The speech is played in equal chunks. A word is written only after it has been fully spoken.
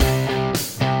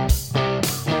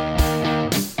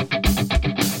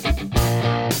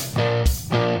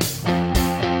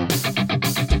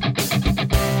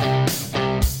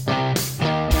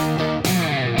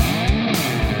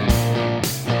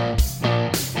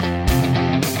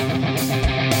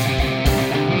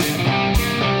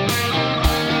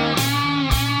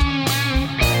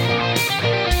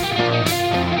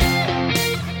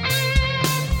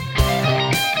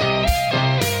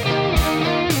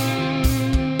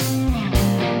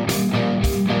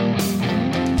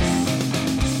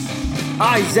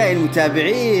أعزائي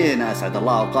المتابعين، أسعد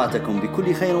الله أوقاتكم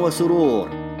بكل خير وسرور.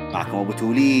 معكم أبو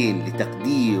تولين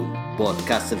لتقديم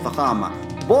بودكاست الفخامة،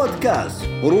 بودكاست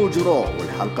هروج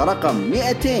والحلقة رقم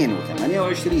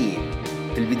 228.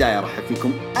 في البداية أرحب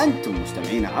فيكم أنتم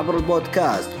مستمعين عبر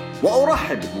البودكاست،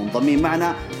 وأرحب بالمنضمين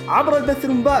معنا عبر البث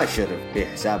المباشر في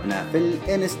حسابنا في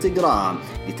الانستغرام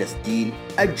لتسجيل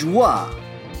أجواء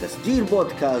تسجيل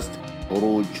بودكاست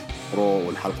هروج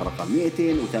والحلقة رقم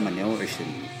 228.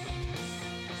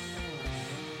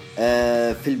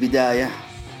 في البداية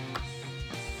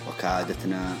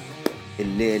وكعادتنا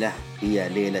الليلة هي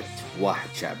ليلة 1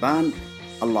 شعبان.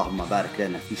 اللهم بارك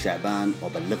لنا في شعبان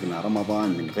وبلغنا رمضان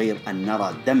من غير أن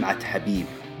نرى دمعة حبيب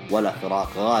ولا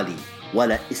فراق غالي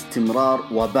ولا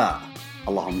استمرار وباء.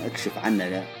 اللهم اكشف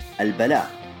عنا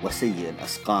البلاء وسيء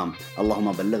الأسقام.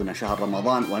 اللهم بلغنا شهر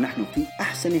رمضان ونحن في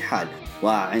أحسن حال،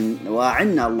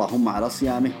 وأعنا اللهم على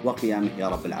صيامه وقيامه يا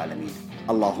رب العالمين.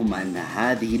 اللهم أن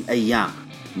هذه الأيام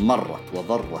مرت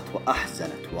وضرت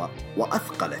وأحزنت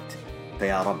وأثقلت،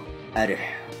 فيا رب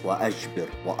أرح وأجبر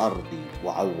وأرضي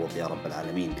وعوض يا رب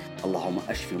العالمين. اللهم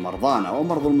أشفي مرضانا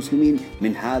ومرضى المسلمين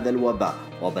من هذا الوباء،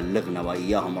 وبلغنا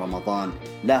وإياهم رمضان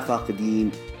لا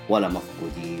فاقدين ولا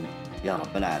مفقودين يا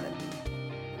رب العالمين.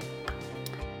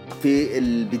 في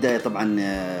البداية طبعا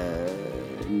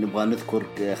نبغى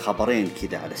نذكر خبرين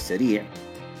كده على السريع.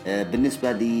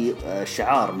 بالنسبة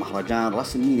لشعار مهرجان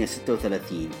راسلمانيا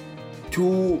 36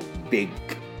 too big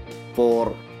for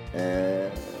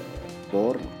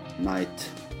night.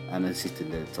 أنا نسيت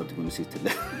تصدقوا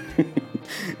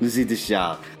نسيت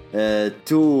الشعار.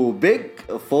 too big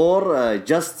for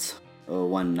just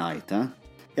one night.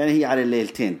 يعني هي على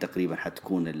الليلتين تقريبا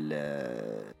حتكون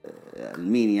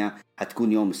المينيا،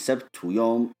 حتكون يوم السبت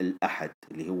ويوم الأحد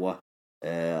اللي هو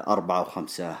 4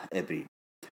 و5 أبريل.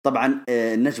 طبعا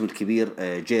النجم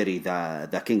الكبير جيري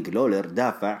ذا كينج لولر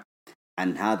دافع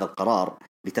عن هذا القرار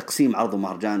لتقسيم عرض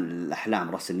مهرجان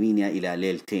الأحلام راسلمانيا إلى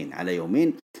ليلتين على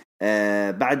يومين،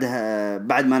 بعد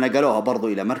ما نقلوها برضو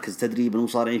إلى مركز تدريب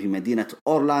المصارعين في مدينة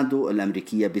أورلاندو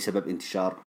الأمريكية بسبب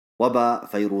انتشار وباء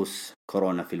فيروس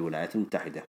كورونا في الولايات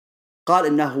المتحدة. قال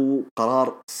إنه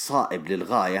قرار صائب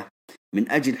للغاية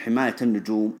من أجل حماية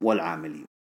النجوم والعاملين.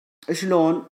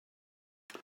 شلون؟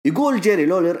 يقول جيري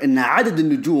لولر إن عدد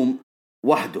النجوم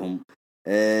وحدهم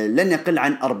لن يقل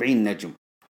عن 40 نجم،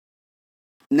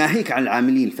 ناهيك عن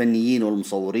العاملين الفنيين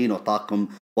والمصورين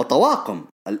وطواقم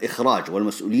الإخراج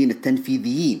والمسؤولين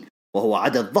التنفيذيين، وهو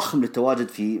عدد ضخم للتواجد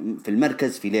في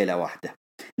المركز في ليلة واحدة.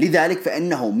 لذلك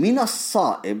فإنه من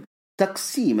الصائب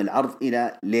تقسيم العرض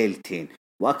إلى ليلتين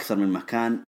وأكثر من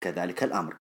مكان كذلك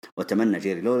الأمر. وتمنى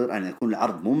جيري لولر أن يكون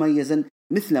العرض مميزا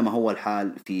مثل ما هو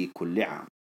الحال في كل عام.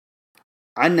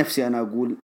 عن نفسي أنا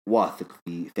أقول واثق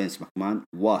في فينس ماكمان،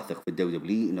 واثق في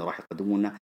الدبليو إنه راح يقدمون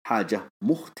لنا حاجة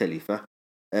مختلفة.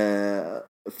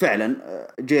 فعلا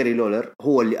جيري لولر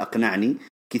هو اللي أقنعني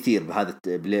كثير بهذا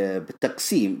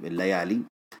بالتقسيم الليالي.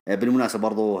 بالمناسبة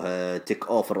برضو تيك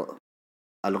أوفر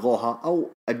ألغوها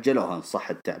أو أجلوها إن صح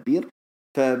التعبير،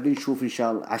 فبنشوف إن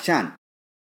شاء الله عشان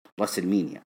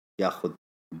راسلمانيا ياخذ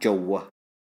جوه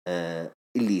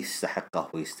اللي يستحقه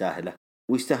ويستاهله،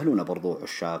 ويستاهلون برضو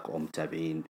عشاق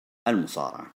ومتابعين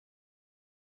المصارعة.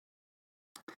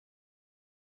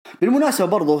 بالمناسبة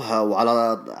برضو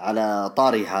وعلى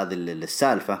طاري هذه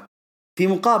السالفة، في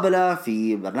مقابلة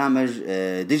في برنامج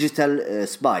ديجيتال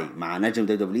سباي مع نجم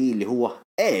دبليو اللي هو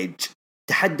هروج،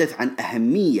 تحدث عن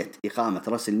أهمية إقامة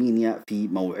راسلمانيا في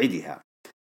موعدها.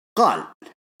 قال: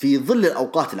 في ظل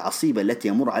الأوقات العصيبة التي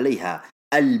يمر عليها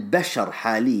البشر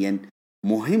حاليا،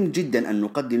 مهم جدا أن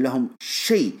نقدم لهم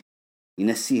شيء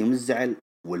ينسيهم الزعل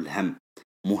والهم.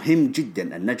 مهم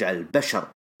جدا أن نجعل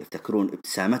البشر يفتكرون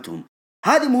ابتسامتهم.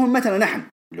 هذه مهمتنا نحن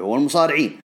اللي هو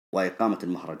المصارعين، وإقامة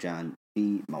المهرجان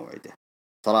في موعده.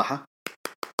 صراحة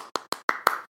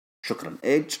شكرا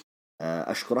هروج،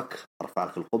 أشكرك، أرفع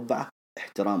لك القبعة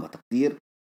احترام وتقدير.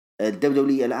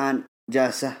 الدبليو الآن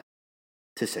جالسة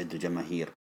تسعد الجماهير،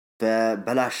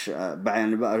 فبلاش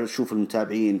يعني بقى أشوف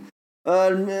المتابعين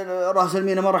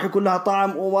راسلمانيا ما راح يكون لها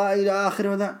طعم وإلى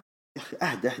آخره. وذا يا أخي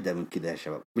أهدى من كذا يا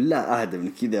شباب، بالله أهدى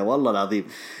من كذا والله العظيم.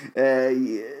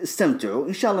 استمتعوا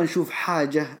إن شاء الله، نشوف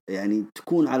حاجة يعني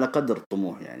تكون على قدر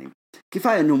الطموح. يعني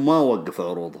كفاية أنهم ما وقفوا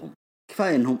عروضهم،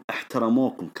 كفاية أنهم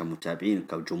احترموكم كمتابعين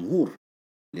وكجمهور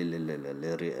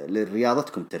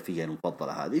لرياضتكم الترفيهية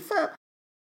المفضلة هذه.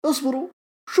 فاصبروا،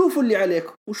 شوفوا اللي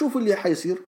عليكم وشوفوا اللي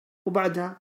حيصير،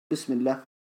 وبعدها بسم الله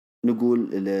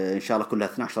نقول إن شاء الله كلها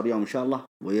 12 يوم إن شاء الله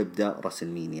ويبدأ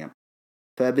راسلمانيا.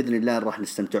 فبإذن الله راح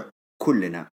نستمتع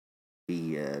كلنا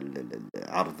في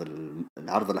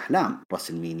عرض الأحلام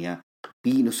راسلمانيا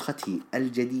بنسخته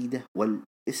الجديدة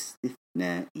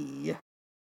والاستثنائية.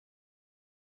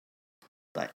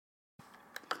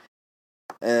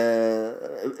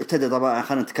 ابتدى طبعا.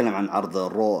 خلينا نتكلم عن عرض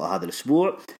الرو هذا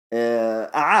الأسبوع.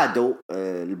 أعادوا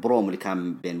البرومو اللي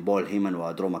كان بين بول هيمن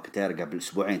ودرو ماكنتاير قبل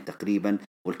أسبوعين تقريبا،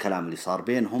 والكلام اللي صار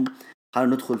بينهم.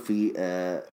 خلينا ندخل في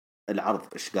العرض.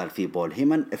 إيش قال فيه بول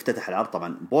هيمن؟ افتتح العرض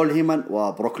طبعا بول هيمن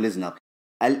وبروك ليزنر.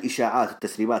 الإشاعات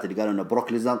والتسريبات اللي قالوا إن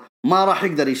بروك ليزنر ما راح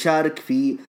يقدر يشارك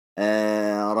في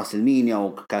راسلمينيا،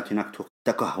 وكانت هناك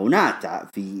تكهنات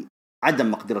في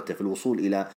عدم مقدرته في الوصول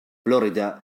إلى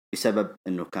فلوريدا بسبب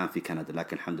أنه كان في كندا.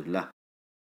 لكن الحمد لله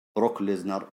بروك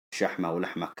ليزنر شحمة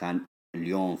ولحمة كان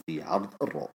اليوم في عرض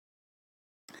الرو.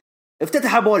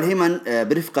 افتتح بول هيمن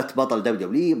برفقة بطل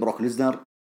دبليو بروك ليزنر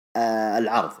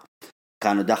العرض.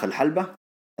 كانوا داخل الحلبة.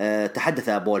 تحدث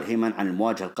بول هيمن عن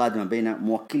المواجهة القادمة بين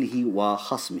موكله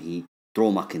وخصمه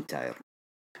درو ماكنتاير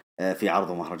في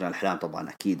عرض مهرجان الأحلام طبعا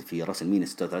أكيد في راسلمينيا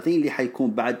 36 اللي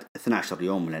حيكون بعد 12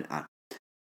 يوم من الآن.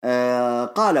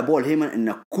 قال بول هيمن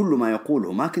أن كل ما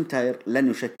يقوله ماكنتاير لن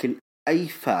يشكل أي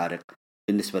فارق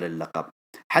بالنسبة للقب.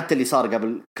 حتى اللي صار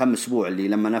قبل كم أسبوع اللي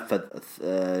لما نفذ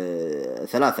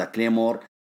 3 كليمور،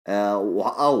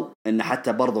 أو أن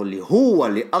حتى برضو اللي هو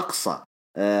اللي أقصى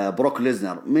بروك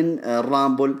ليزنر من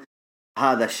الرامبل،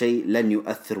 هذا الشيء لن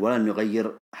يؤثر ولن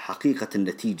يغير حقيقة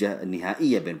النتيجة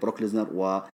النهائية بين بروك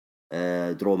ليزنر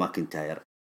ودرو ماكنتاير.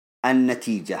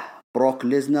 النتيجة بروك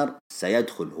ليزنر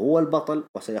سيدخل هو البطل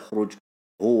وسيخرج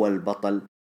هو البطل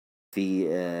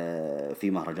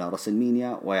في مهرجان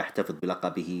راسلمينيا ويحتفظ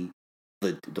بلقبه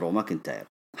ضد درو ماكنتاير.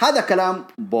 هذا كلام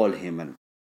بول هيمن،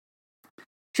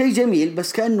 شيء جميل.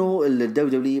 بس كأنه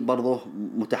الدبليو برضه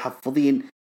متحفظين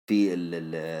في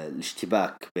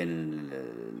الاشتباك بين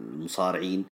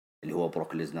المصارعين اللي هو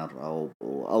بروك ليزنر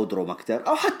أو درو ماكنتاير،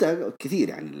 أو حتى كثير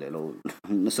يعني لو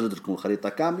نسرد لكم الخريطة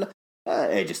كاملة،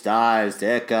 ايج ستايلز،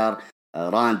 تيكر،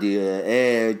 راندي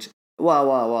ايج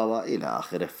و الى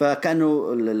اخره.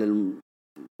 فكانوا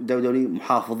الدبليو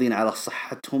محافظين على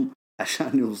صحتهم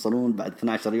عشان يوصلون بعد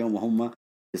 12 يوم وهم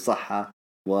بصحة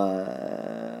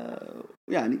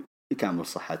يعني يكمل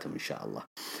صحتهم ان شاء الله.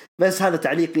 بس هذا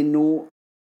تعليق انه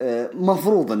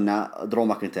مفروض ان درو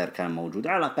ماكنتاير كان موجود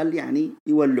على الاقل، يعني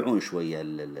يولعون شويه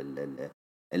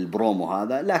البرومو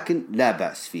هذا، لكن لا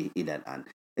بأس فيه الى الان.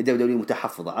 الدبليو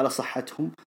متحفظة على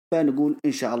صحتهم، فنقول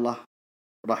إن شاء الله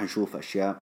راح نشوف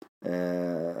أشياء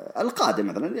القادم.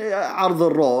 مثلا عرض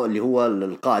الرو اللي هو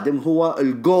القادم هو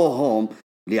الجو هوم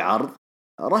لعرض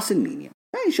راسلمينيا،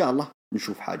 فإن شاء الله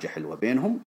نشوف حاجة حلوة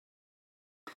بينهم.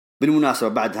 بالمناسبة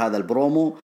بعد هذا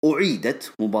البرومو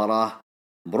أعيدت مباراة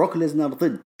بروك ليزنر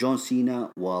ضد جون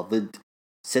سينا وضد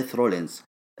سيث رولينز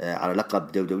على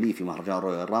لقب دبليو في مهرجان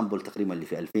رويال رامبل تقريبا اللي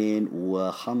في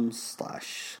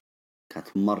 2015.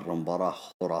 كانت مرة مباراة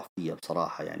خرافية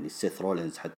بصراحة. يعني سيث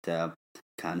رولينز حتى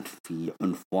كان في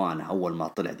عنفوانه أول ما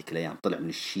طلع ذيك الأيام، طلع من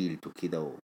الشيلد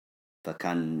وكذا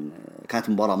كانت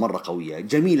مباراة مرة قوية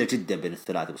جميلة جدا بين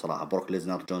الثلاثة بصراحة، بروك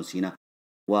ليزنر، جون سينا،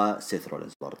 وسيث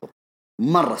رولينز. برضو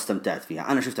مرة استمتعت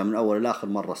فيها، أنا شفتها من أول لآخر،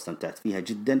 مرة استمتعت فيها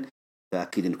جدا.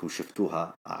 فأكيد أنكم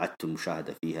شفتوها، أعدتوا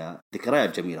المشاهدة فيها،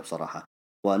 ذكريات جميلة بصراحة.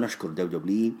 ونشكر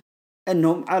دبليو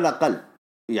أنهم على الأقل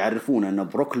يعرفون أن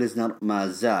بروك ليزنر ما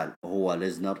زال هو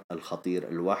ليزنر الخطير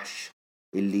الوحش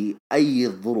اللي أي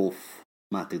ظروف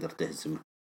ما تقدر تهزمه.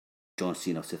 جون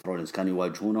سينا وسيث رولينز كانوا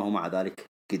يواجهونه ومع ذلك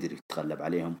قدر يتغلب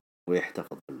عليهم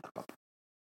ويحتفظ باللقب.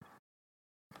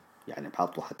 يعني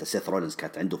بحطوا حتى سيث رولينز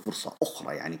كانت عنده فرصة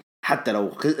أخرى، يعني حتى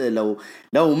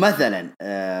لو مثلا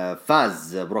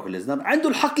فاز بروك ليزنر عنده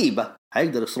الحقيبة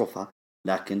هيقدر يصرفها،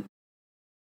 لكن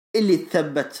اللي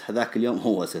تثبت هذاك اليوم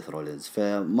هو سيث رولينز.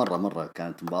 فمرة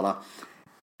كانت مباراة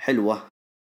حلوة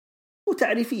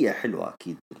وتعريفية حلوة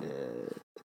أكيد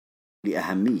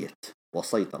لأهمية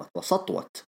وسيطرة وسطوة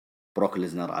بروك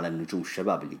ليزنر على النجوم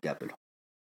الشباب اللي قابلهم.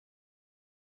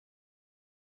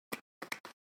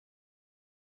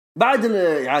 بعد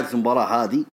إعادة المباراة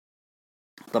هذه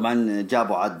طبعا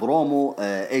جابوا عاد برومو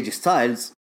ايج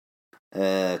ستايلز،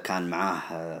 كان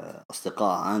معاه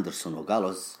أصدقاء أندرسون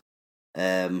وغالوز.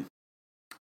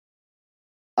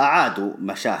 أعادوا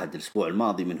مشاهد الأسبوع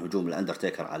الماضي من هجوم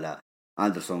الأندرتيكر على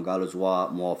أندرسون وغالوز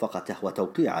وموافقته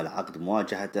وتوقيع على عقد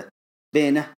مواجهته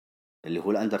بينه اللي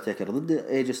هو الأندرتيكر ضد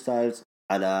ايج ستايلز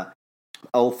على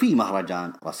أو في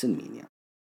مهرجان راسلمينيا.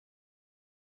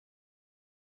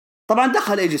 طبعا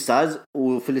دخل ايج ستايلز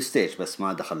وفي الستيج، بس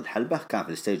ما دخل الحلبة، كان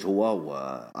في الستيج هو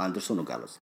وأندرسون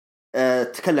وغالوز.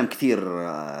 تكلم كثير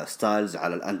ستايلز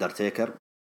على الأندرتيكر،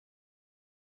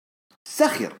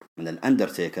 سخر من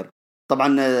الأندرتيكر.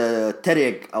 طبعا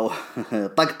تريق أو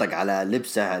طقطق على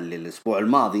لبسه الأسبوع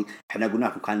الماضي. احنا قلنا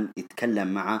لكم كان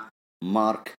يتكلم مع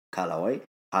مارك كالاوي،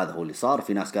 هذا هو اللي صار.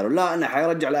 في ناس قالوا لا أنا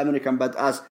حيرجع لأمريكان باد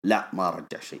آس، لا ما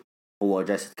رجع شيء، هو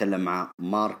جالس يتكلم مع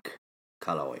مارك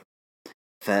كالاوي.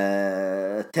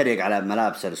 فتريق على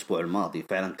ملابسه الأسبوع الماضي،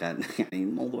 فعلا كان يعني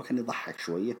الموضوع كان يضحك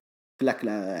شوية. لكن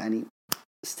يعني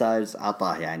ستايلز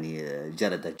عطاه يعني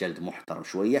جلده جلد محترم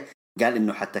شوية. قال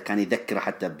إنه حتى كان يذكره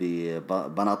حتى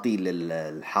ببناطيل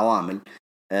الحوامل.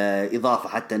 إضافة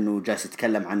حتى إنه جالس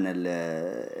يتكلم عن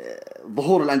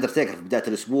ظهور الأندرتيكر في بداية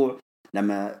الأسبوع،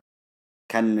 لما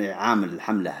كان عامل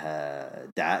حملة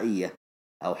دعائية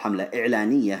أو حملة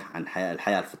إعلانية عن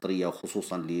الحياة الفطرية،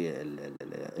 وخصوصا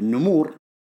للنمور.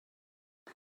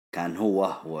 كان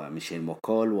هو وميشيل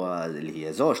موكول واللي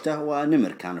هي زوجته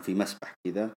ونمر كانوا في مسبح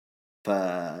كذا،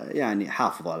 فيعني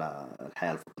حافظوا على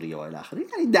الحياة الفطرية وإلى آخره.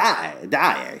 يعني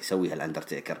دعاية يسويها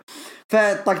الأندرتيكر.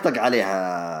 فطقطق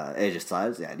عليها ايج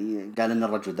ستايلز، يعني قال إن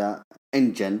الرجل ذا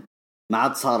انجن، ما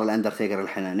عاد صار الأندرتيكر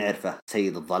اللي احنا نعرفه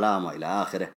سيد الظلام وإلى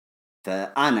آخره.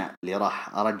 فأنا اللي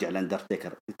راح أرجع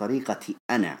الأندرتيكر بطريقتي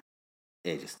أنا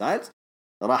ايج ستايلز.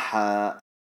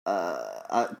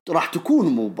 راح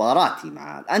تكون مباراتي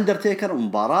مع الأندرتيكر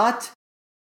مباراة،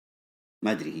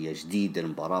 ما أدري هي جديدة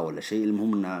المباراة ولا شيء،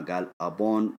 المهم إنها قال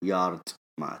أبون يارد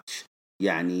ماتش،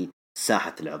 يعني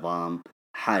ساحة العظام،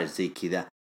 حاجة زي كذا.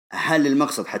 هل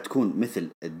المقصد حتكون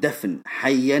مثل الدفن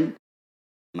حيا؟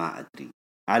 ما أدري.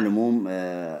 على العموم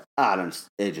أعلن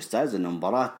ايج ستايلز إن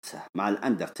مباراة مع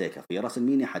الأندرتيكر في راس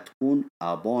المينيا حتكون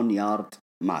أبون يارد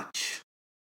ماتش.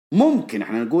 ممكن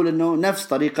احنا نقول إنه نفس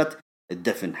طريقة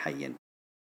الدفن حيا.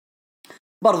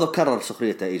 برضو كرر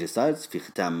سخريته ايج ستايلز في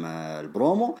ختام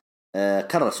البرومو.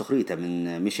 كرر سخريته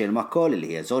من ميشيل ماكول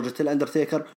اللي هي زوجة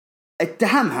الأندرتيكر،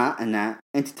 اتهمها أن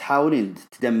أنت تحاولين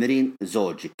تدمرين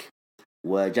زوجك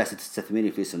وجالسة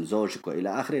تستثمرين في اسم زوجك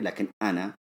وإلى آخره، لكن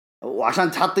أنا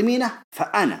وعشان تحطمينه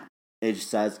فأنا ايج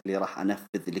ستايلز اللي راح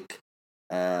أنفذ لك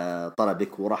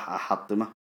طلبك وراح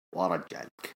أحطمه وأرجع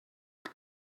لك.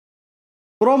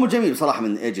 برومو جميل بصراحة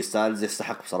من ايج ستايلز،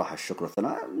 يستحق بصراحة الشكر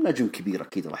والثناء. نجم كبير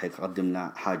أكيد راح يقدم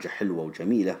لنا حاجة حلوة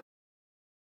وجميلة.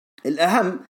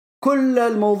 الأهم كل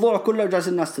الموضوع كله جالس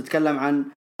الناس تتكلم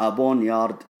عن أبون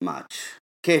يارد ماتش.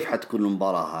 كيف حتكون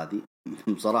المباراة هذه؟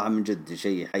 بصراحة من جد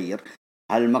شيء يحير.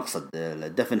 هل المقصد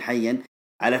الدفن حيا؟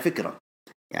 على فكرة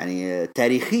يعني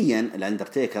تاريخيا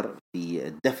الأندرتيكر في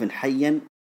الدفن حيا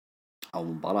أو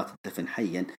مباراة الدفن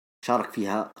حيا شارك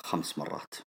فيها 5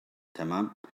 مرات.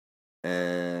 تمام.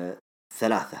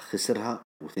 3 خسرها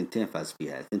و2 فاز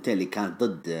فيها. 2 اللي كانت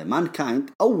ضد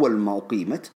مانكايند أول ما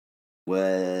أقيمت،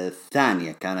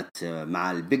 والثانية كانت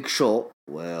مع البيج شو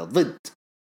وضد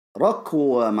روك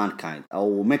ومانكايند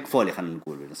أو ميك فولي، خلينا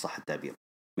نقول إن صح التعبير،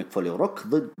 ميك فولي وروك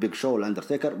ضد بيج شو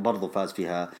والأندرتيكر، برضو فاز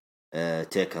فيها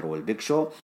تيكر والبيج شو.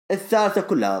 الثالثة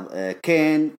كلها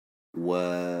كين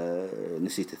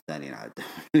ونسيت الثانيين عاد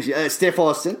ستيف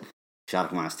أوستن،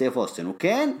 شارك مع ستيف أوستن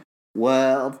وكين،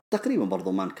 وتقريبا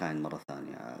برضو مانكايند مرة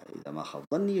ثانية إذا ما خاب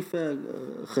ظني،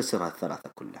 فخسرها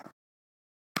الثلاثة كلها.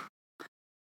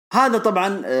 هذا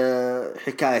طبعا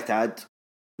حكاية عاد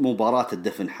مباراة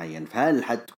الدفن حيا. فهل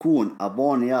حتكون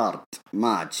أبون يارد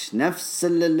ماتش نفس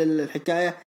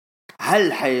الحكاية؟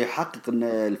 هل حيحقق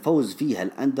الفوز فيها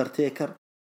الأندرتيكر؟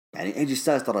 يعني ايجي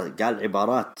ستايلز ترى قال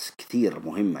عبارات كثير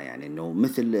مهمة، يعني انه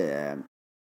مثل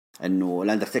انه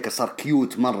الأندرتيكر صار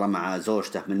كيوت مرة مع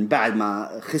زوجته من بعد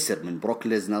ما خسر من بروك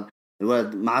ليزنر.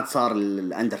 الولد ما عاد صار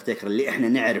الأندرتيكر اللي احنا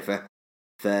نعرفه،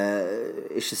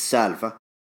 فايش السالفة؟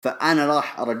 فأنا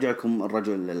راح أرجعكم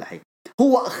الرجل الحي.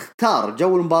 هو اختار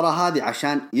جو المباراة هذه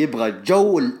عشان يبغى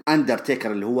جو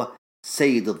الأندرتيكر اللي هو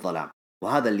سيد الظلام،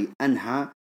 وهذا اللي أنهى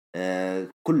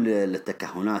كل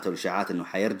التكهنات والإشاعات إنه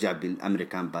حيرجع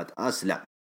بالأمريكان باد آس. لا،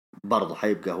 برضو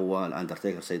حيبقى هو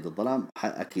الأندرتيكر سيد الظلام.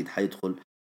 أكيد حيدخل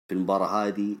في المباراة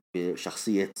هذه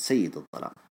بشخصية سيد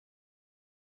الظلام.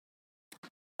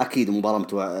 أكيد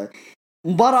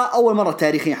مباراة أول مرة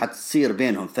تاريخيا حتصير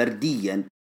بينهم فرديا،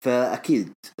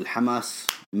 فأكيد الحماس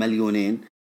مليونين.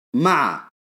 مع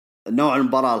نوع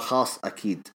المباراة الخاص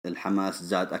أكيد الحماس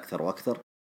زاد أكثر وأكثر.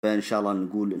 فإن شاء الله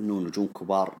نقول إنه نجوم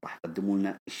كبار راح يقدموا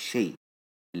لنا الشيء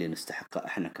اللي نستحقه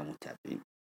إحنا كمتابعين.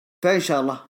 فإن شاء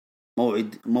الله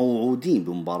موعودين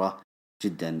بمباراة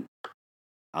جدا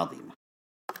عظيمة.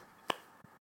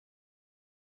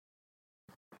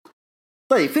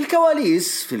 طيب في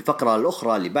الكواليس في الفقرة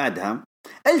الأخرى اللي بعدها،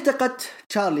 التقت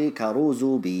تشارلي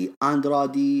كاروزو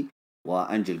بأندرادي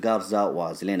وأنجل غارزا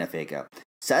وزلينا فيغا.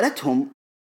 سألتهم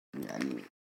يعني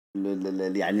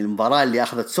المباراة اللي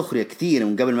أخذت سخرية كثير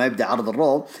من قبل ما يبدأ عرض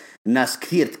الرو، الناس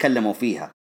كثير تكلموا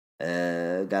فيها.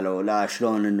 قالوا لا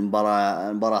شلون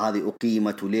المباراة هذه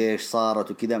أقيمت وليش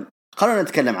صارت وكذا. خلونا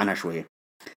نتكلم عنها شوية.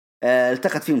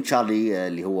 التقت فيهم تشارلي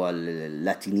اللي هو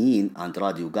اللاتينيين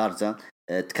أندرادي وغارزا.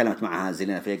 تكلمت معها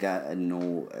زيلينا فيغا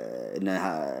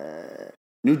انها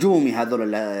نجومي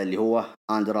هذول اللي هو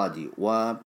أندرادي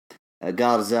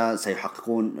وغارزا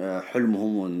سيحققون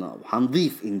حلمهم،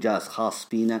 وحنضيف إنجاز خاص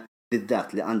فينا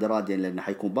بالذات لأندرادي لأنه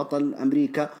حيكون بطل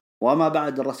أمريكا، وما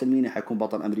بعد الرسلمينيا حيكون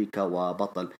بطل أمريكا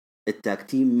وبطل التاج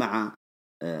تيم مع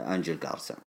أنجل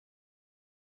غارزا.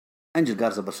 أنجل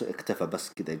غارزا بس اكتفى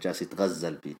بس كذا، جالس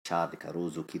يتغزل بتشارلي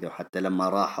كاروز وكذا، وحتى لما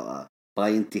راح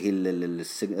بغى ينتهي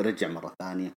رجع مرة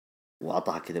ثانية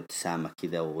وعطاها كذا ابتسامة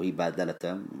كذا وهي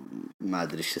بادلته، ما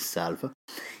أدري إيش السالفة.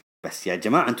 بس يا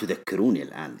جماعة أنتوا ذكروني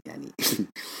الآن يعني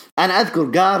أنا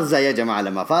أذكر غارزا يا جماعة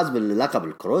لما فاز باللقب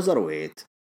الكروزر ويت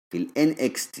في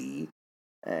NXT،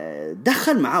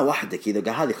 دخل معاه واحدة كذا قال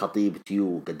هذه خطيبتي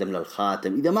وقدم لها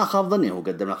الخاتم، إذا ما خاب ظني هو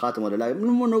قدم لها الخاتم ولا لا،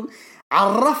 منه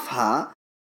عرفها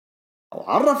أو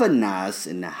عرف الناس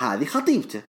إن هذه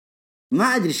خطيبته. ما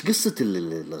أدري إيش قصة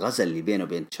الغزل اللي بينه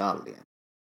وبين تشارلي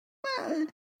يعني،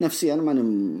 نفسي أنا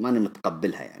ماني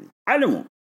متقبلها يعني. على العموم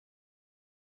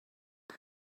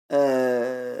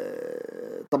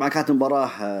طبعا كانت مباراة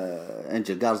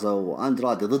أنجل غارزا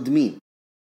وأندرادي ضد مين؟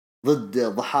 ضد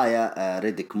ضحايا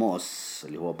ريديك موس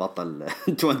اللي هو بطل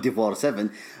 24/7.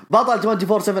 بطل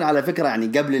 24/7 على فكرة يعني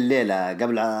قبل الليلة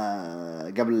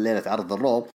قبل الليلة عرض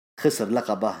الرو خسر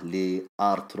لقبه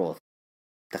لآرتروث.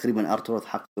 تقريبا آرتروث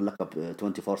حقق اللقب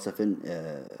 24/7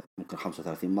 ممكن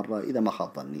 35 مرة إذا ما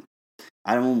خاب ظني.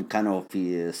 على العموم كانوا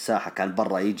في الساحة، كان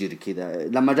برا يجري كذا،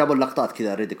 لما جابوا اللقطات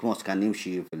كذا ريديك موس كان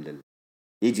يمشي في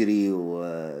يجري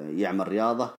ويعمل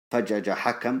رياضة، فجأة جاء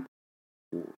حكم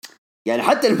يعني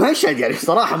حتى المشهد يعني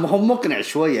صراحة ما هو مقنع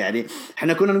شوية يعني.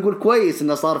 احنا كنا نقول كويس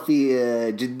انه صار في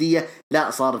جدية،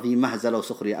 لا صار في مهزلة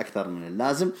وسخرية اكثر من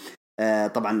اللازم.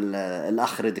 طبعا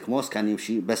الاخ ريديك موس كان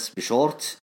يمشي بس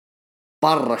بشورت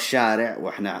برا الشارع،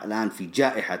 واحنا الان في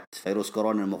جائحة فيروس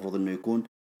كورونا، المفروض انه يكون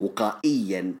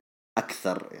وقائيا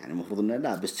اكثر يعني، المفروض انه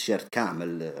لابس تيشيرت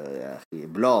كامل يا اخي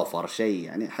بلوفر شيء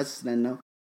يعني، حسنا انه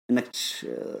انك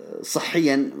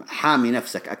صحيا حامي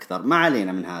نفسك اكثر. ما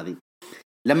علينا من هذه.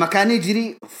 لما كان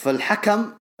يجري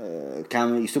فالحكم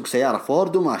كان يسوق سيارة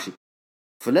فورد وماشي،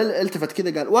 فالتفت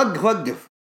كذا قال وقف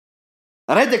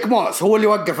ريديك موس هو اللي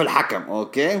وقف الحكم.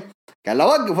 اوكي قال له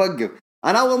وقف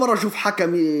انا اول مرة اشوف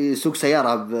حكم يسوق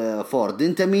سيارة بفورد،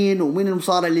 انت مين ومين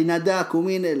المصارع اللي ناداك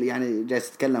ومين يعني جالس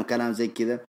يتكلم كلام زي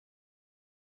كذا.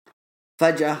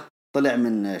 فجأة طلع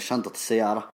من شنطة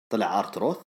السيارة طلع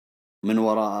آرتروث من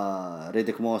وراء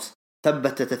ريديك موس،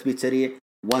 ثبت تثبيت سريع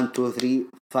 1 2 3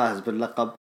 فاز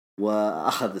باللقب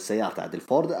واخذ سيارته عند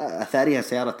الفورد، اثاريها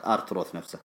سيارة آرتروث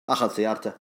نفسه، اخذ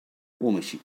سيارته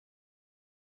ومشي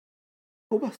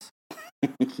وبس.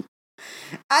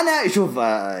 انا شوف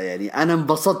يعني انا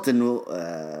انبسطت انه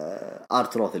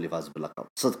آرتروث اللي فاز باللقب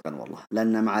صدقا والله،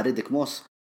 لان مع ريديك موس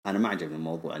انا ما عجبني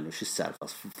الموضوع انه ايش السالفه،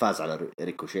 فاز على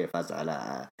ريكوشي، فاز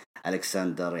على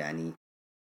الكسندر يعني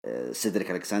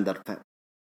سيدريك الكسندر،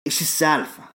 ايش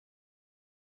السالفه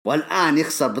والان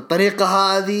يخسر بالطريقه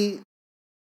هذه؟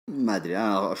 ما ادري،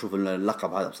 انا اشوف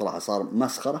اللقب هذا بصراحه صار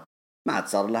مسخره، ما عاد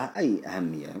صار لها اي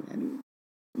اهميه يعني.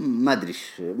 ما ادري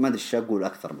ايش اقول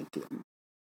اكثر من كذا.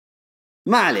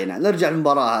 ما علينا، نرجع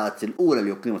للمباراة الأولى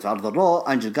اللي أقيمت في عرض الرو،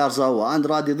 أنجل غارزا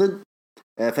وأندرادي ضد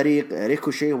فريق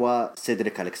ريكوشي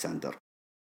وسيدريك ألكساندر.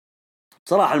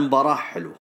 صراحة المباراة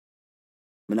حلوة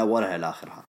من أولها إلى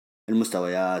آخرها،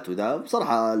 المستويات وذا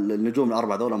بصراحة النجوم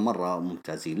الأربعة ذولا مرة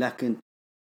ممتازين، لكن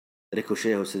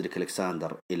ريكوشي وسيدريك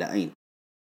ألكساندر إلى أين؟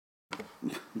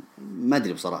 ما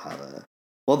أدري بصراحة،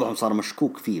 وضعهم صار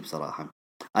مشكوك فيه بصراحة.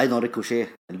 أيضا ريكوشي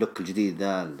اللوك الجديد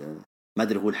ذا ما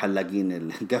أدري هو الحلاقين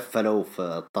اللي قفلوا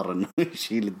فاضطر إنه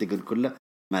يشيل الدقن كله،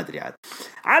 ما أدري عاد.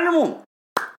 على العموم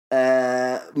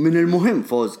من المهم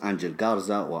فوز أنجل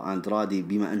غارزا وأندرادي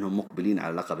بما أنهم مقبلين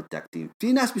على لقب التاكتيم.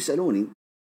 في ناس بيسألوني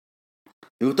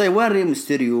يقول طيب وين ري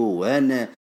ميستيريو،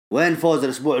 وين فوز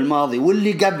الأسبوع الماضي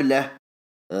واللي قبله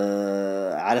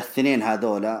على الاثنين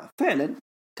هذولا؟ فعلا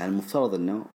كان المفترض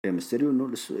انه ري ميستيريو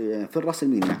انه في الراس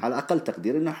المينيا على اقل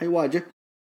تقدير انه حيواجه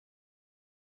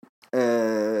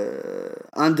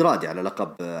أندرادي على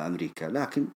لقب أمريكا،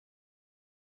 لكن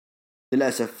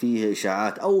للأسف فيه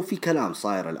إشاعات أو في كلام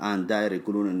صاير الآن داير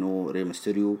يقولون إنه ري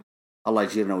ميستيريو الله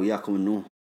يجيرنا وياكم إنه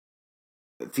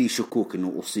في شكوك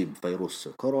إنه أصيب فيروس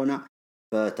كورونا،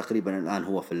 فتقريبا الآن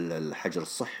هو في الحجر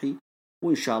الصحي،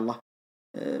 وإن شاء الله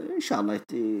إن شاء الله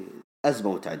أزمة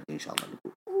وتعدي إن شاء الله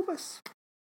نقول وبس.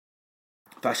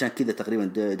 فعشان كذا تقريبا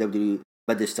دبليو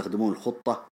بدأ يستخدمون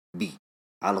الخطة بي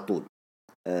على طول.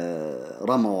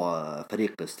 رموا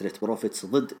فريق ستريت بروفيتس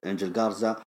ضد أنجل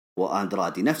غارزا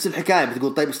وأندرادي، نفس الحكاية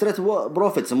بتقول طيب ستريت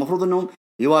بروفيتس المفروض أنهم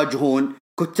يواجهون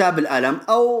كتاب الألم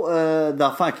أو ذا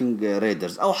فايكنج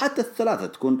ريدرز، أو حتى الثلاثة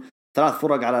تكون ثلاث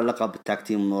فرق على لقب التاك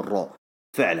تيم من الرو.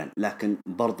 فعلا، لكن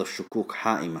برضه الشكوك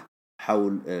حائمة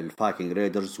حول الفايكنج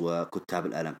ريدرز وكتاب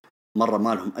الألم، مرة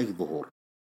ما لهم أي ظهور.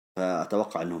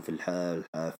 فأتوقع أنهم في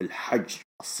الحج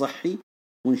الصحي،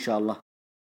 وإن شاء الله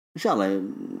إن شاء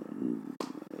الله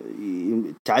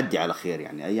تعدي على خير.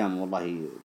 يعني أيام والله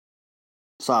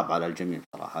صعب على الجميع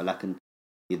صراحة، لكن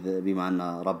إذا بما أن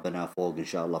ربنا فوق إن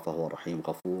شاء الله فهو رحيم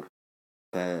غفور،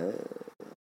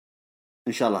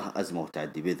 فإن شاء الله أزمة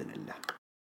وتعدي بإذن الله.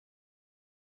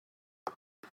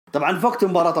 طبعا في وقت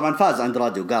المباراة طبعا فاز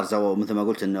أندرادي وغارزا، ومثل ما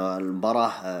قلت إنه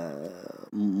المباراة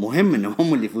مهم إنهم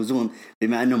هم اللي يفوزون،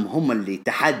 بما إنهم هم اللي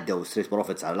تحدوا ستريت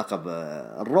بروفيتس على لقب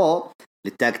الرو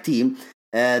للتاج تيم.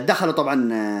 دخلوا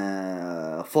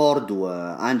طبعا فورد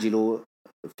وأنجلو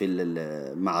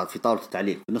في طاولة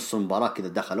التعليق في نص المباراة كذا،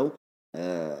 دخلوا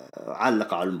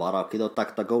علقوا على المباراة وكذا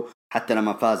وطقطقوا، حتى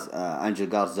لما فاز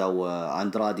أنجل غارزا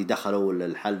وأندرادي دخلوا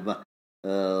للحلبة،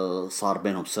 صار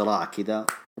بينهم صراع كذا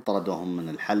وطردوهم من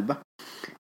الحلبة.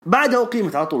 بعدها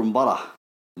أقيمت على طول المباراة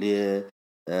ل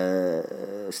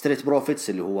ستريت بروفيتس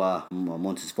اللي هو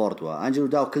مونتز فورد وأنجلو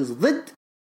داوكنز ضد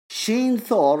شين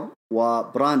ثور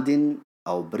وبراندن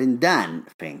أو برندان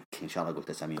فينك، إن شاء الله قلت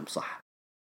أساميهم صح.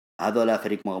 هذولا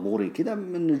فريق مغمورين كذا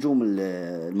من نجوم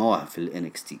المواهب في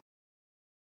الNXT.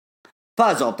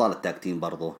 فازوا أبطال التاج تيم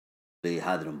برضو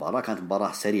بهذه المباراة. كانت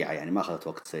مباراة سريعة يعني ما أخذت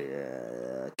وقت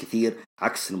كثير،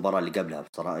 عكس المباراة اللي قبلها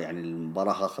بصراحة. يعني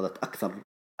المباراة أخذت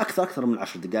أكثر من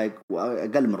 10 دقائق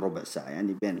وأقل من ربع ساعة،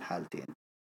 يعني بين الحالتين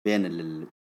بين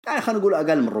يعني خلينا نقول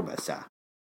أقل من ربع ساعة.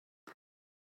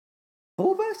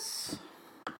 هو بس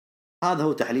هذا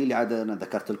هو تحليلي. عاد أنا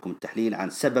ذكرت لكم التحليل عن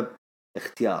سبب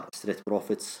اختيار ستريت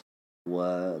بروفيتس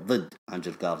وضد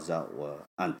أنجل غارزا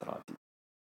وأندرادي.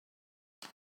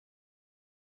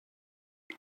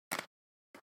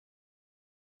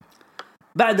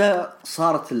 بعدها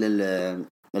صارت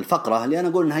الفقرة اللي أنا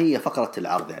أقول إنها هي فقرة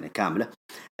العرض يعني كاملة.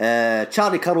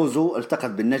 تشارلي كاروزو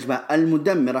التقت بالنجمة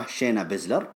المدمرة شينا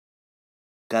بيزلر.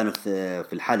 كانوا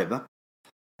في الحلبة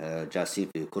جالسين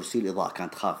في كرسي، الإضاءة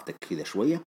كانت خافتة كذا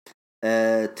شوية.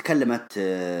 تكلمت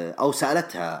أو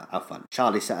سألتها، عفوا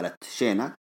تشارلي سألت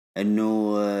شينا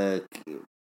إنه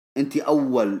أنت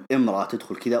أول امرأة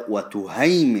تدخل كذا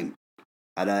وتهيمن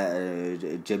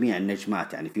على جميع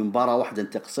النجمات، يعني في مباراة واحدة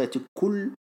أنت قصيت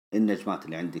كل النجمات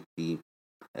اللي عندك في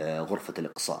غرفة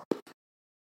الإقصاء.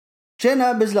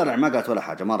 شينا بيزلر ما قالت ولا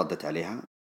حاجة، ما ردت عليها.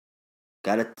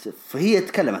 قالت فهي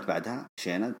تكلمت بعدها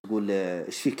شينا تقول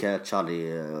إيش فيك يا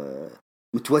تشارلي،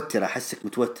 متوترة، أحسك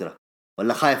متوترة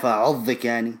ولا خايفة أعضك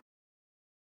يعني.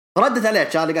 ردت عليها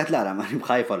تشارلي قالت لا ماني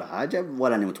بخايفة ولا حاجة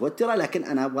ولا أني متوترة، لكن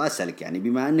أنا أبغى أسألك يعني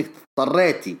بما أنك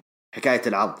اضطريتي حكاية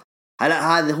العض، هل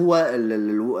هذا هو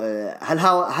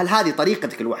هل هذه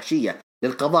طريقتك الوحشية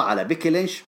للقضاء على بيكي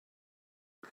لينش؟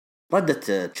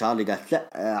 ردت تشارلي قالت لا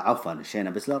عفوا شينا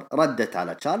بيزلر ردت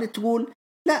على تشارلي تقول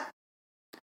لا،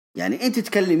 يعني انت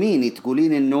تكلميني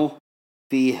تقولين انه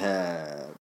فيه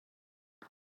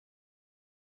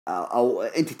او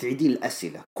انت تعيدين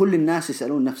الاسئله، كل الناس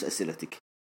يسالون نفس اسئلتك.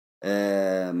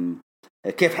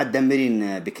 كيف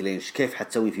حتدمرين بيكلينش، كيف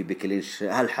حتسوي في بيكلينش،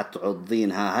 هل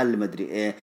حتعضينها، هل مدري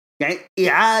ايه، يعني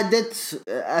اعاده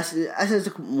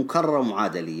اسئلتك مكرره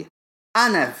ومعادليه.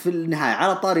 انا في النهايه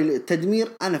على طاري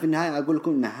التدمير، انا في النهايه اقول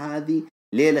لكم ان هذه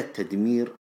ليله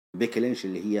تدمير بيكلينش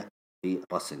اللي هي في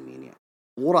راسلمانيا،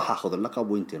 وراح اخذ اللقب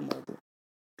وينتهي الموضوع.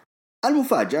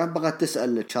 المفاجاه بغت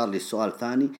تسال تشارلي السؤال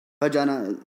ثاني، فجاه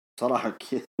انا صراحه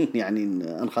يعني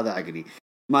انخذ عقلي،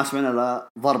 ما سمعنا لا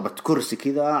ضربة كرسي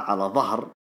كذا على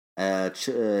ظهر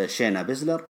شينا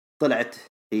بيزلر، طلعت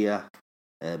هي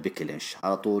بيكي لينش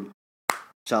على طول.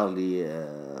 تشارلي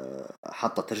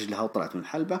حطت رجلها وطلعت من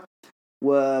الحلبة،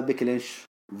 وبيكي لينش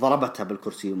ضربتها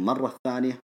بالكرسي مرة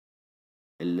ثانية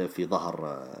اللي في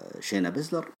ظهر شينا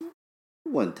بيزلر،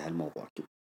 وانتهى الموضوع كده.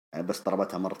 يعني بس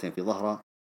ضربتها مرتين في ظهرها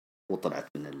وطلعت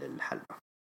من الحلبة.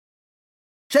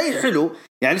 شيء حلو.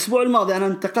 يعني الأسبوع الماضي أنا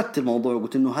انتقدت الموضوع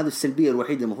وقلت إنه هذه السلبية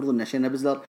الوحيدة المفروض إن شينا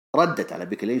بيزلر ردت على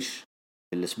بيكي لينش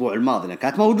في الأسبوع الماضي، لأن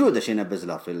كانت موجودة شينا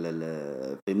بيزلر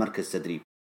في مركز تدريب.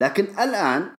 لكن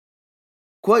الآن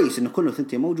كويس إن كل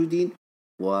ثنتين موجودين،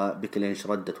 وبيكي لينش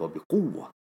ردت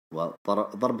وبقوة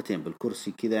وضربتين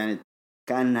بالكرسي كذا، يعني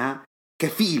كأنها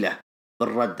كفيلة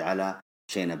بالرد على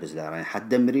شينا بيزلر. يعني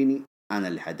حتدمريني، أنا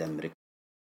اللي حدمرك.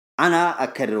 أنا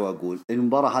أكرر وأقول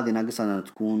المباراة هذه ناقصة أن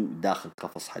تكون داخل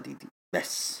قفص حديدي،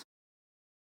 بس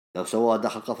لو سووها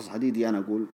داخل قفص حديدي أنا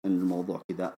أقول أن الموضوع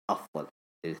كذا أفضل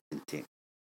للثنتين.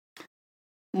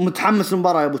 متحمس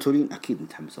المباراة يا أبو تولين؟ أكيد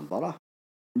متحمس المباراة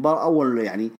أول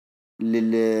يعني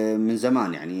من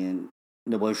زمان، يعني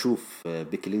نبغى نشوف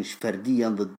بيكي لينش فرديا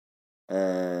ضد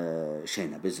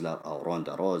شينا بيزلر أو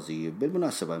روندا روزي.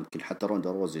 بالمناسبة يمكن حتى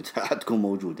روندا روزي حتكون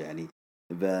موجودة يعني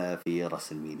في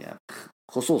راس المينيا،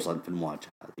 خصوصا في المواجهة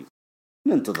هذه.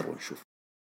 ننتظر ونشوف.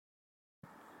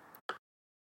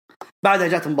 بعدها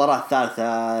جاءت المباراة الثالثة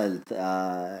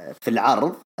في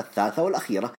العرض، الثالثة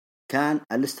والأخيرة، كان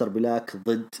أليستر بلاك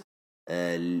ضد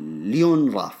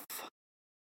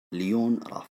ليون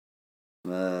راف.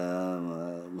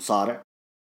 مصارع.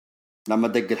 لما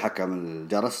دق الحكم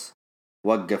الجرس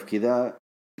وقف كذا،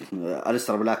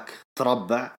 أليستر بلاك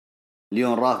تربع.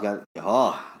 ليون راف قال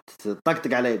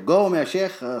طقطق عليه، قوم يا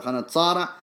شيخ خلنا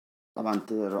نتصارع. طبعا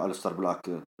أليستر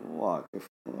بلاك واقف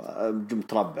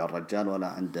متربع الرجال ولا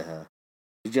عنده.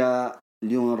 جاء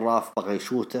ليون راف بغى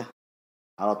يشوته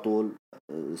على طول،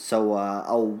 سوى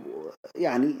أو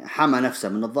يعني حمى نفسه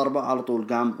من الضربة، على طول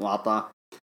قام وأعطاه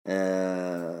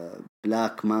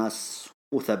بلاك ماس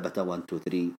وثبته 1 2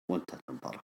 3 وانتهت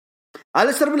المباراة.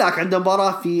 أليستر بلاك عنده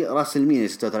مباراة في راس المينيا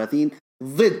 36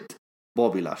 ضد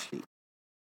بوبي لاشلي.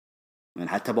 من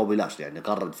حتى بوبي لاشلي يعني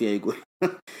قرر فيها، يقول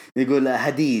يقول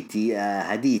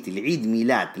هديتي لعيد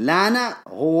ميلاد لانا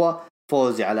هو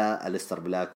فوزي على أليستر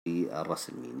بلاك في راس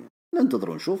المينيا. ننتظر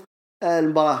ونشوف.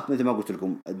 المباراة مثل ما قلت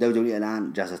لكم، الدولة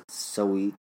الآن جالسة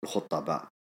تسوي الخطة بقى،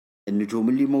 النجوم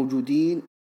اللي موجودين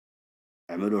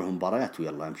اعملوا لهم مباريات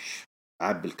ويلا امشي،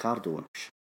 عب الكارد وامشي.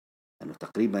 لأنه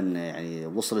تقريبا يعني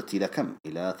وصلت إلى كم؟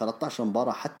 إلى 13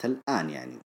 مباراة حتى الآن.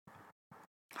 يعني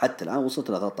حتى الآن وصلت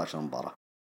إلى 13 مباراة.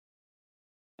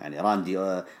 يعني راندي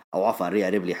أو عفوا ريا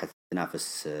ريبلي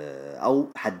حتنافس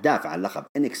أو حتدافع عن لقب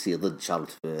NXT ضد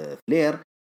شارلوت فلير.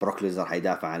 بروك ليزنر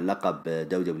حيدافع عن لقب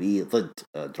WWE ضد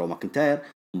درو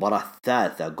ماكنتاير. المباراة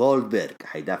الثالثة جولدبرغ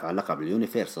حيدافع عن لقب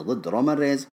اليونيفيرس ضد رومان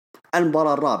رينز.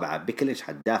 المباراة الرابعة بيكليش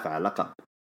حتدافع عن لقب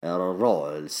رو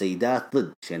السيدات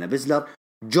ضد شينا بيزلر.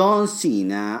 جون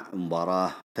سينا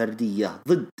مباراة فردية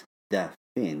ضد ذا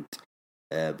فيند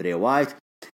بري وايت.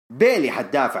 بيلي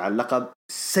حتدافع عن لقب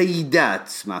سيدات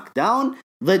سماك داون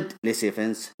ضد ليسي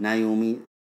فينس، نايومي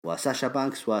وساشا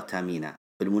بانكس وتامينا.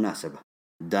 بالمناسبة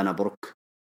دانا بروك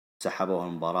سحبوها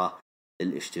المباراة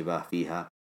الاشتباه فيها،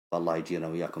 فالله يجينا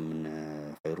وياكم من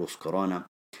فيروس كورونا.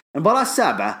 المباراة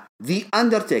السابعة The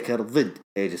Undertaker ضد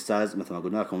AJ Styles. مثل ما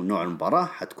قلنا لكم نوع المباراة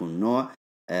حتكون نوع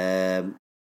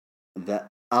The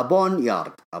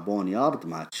Abon Yard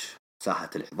ماتش، ساحة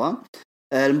العظام.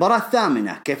 المباراة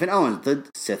الثامنة كيفن أوينز ضد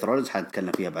سيث رولينز،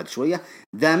 حنتكلم فيها بعد شوية.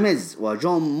 ذا ميز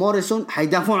وجون موريسون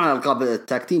حيدافعون على ألقاب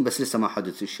التاك تيم، بس لسه ما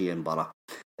حدث شيء المباراة.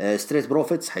 ستريت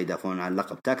بروفيتس حيدافعون عن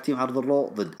لقب تاك تيم عرض الرو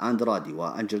ضد أندرادي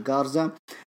وأنجل غارزا.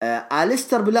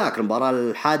 أليستر بلاك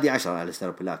المباراة 11،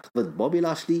 أليستر بلاك ضد بوبي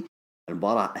لاشلي.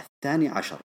 المباراة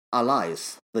 12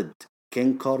 ألايس ضد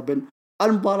كين كوربن.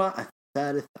 المباراة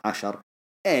 13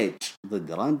 إيج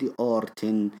ضد راندي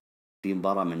أورتن في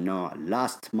مباراة من نوع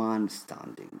لاست مان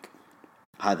ستاندينج.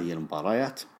 هذه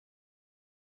المباريات.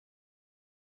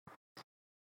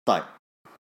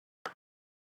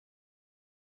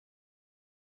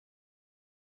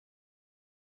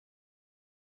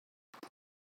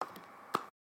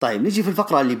 طيب نجي في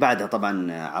الفقرة اللي بعدها.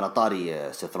 طبعا على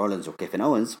طاري سيث رولينز وكيفن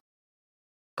أوينز،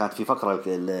 كانت في فقرة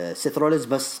سيث رولينز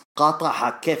بس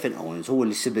قاطعها كيفن أوينز، هو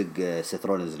اللي سبق سيث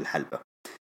رولينز الحلبة.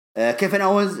 كيفن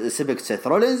أوينز سبق سيث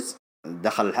رولينز،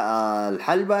 دخل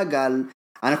الحلبة قال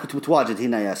أنا كنت متواجد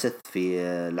هنا يا سيث في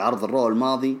العرض الرو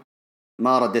الماضي،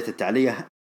 ما رديت التعليق،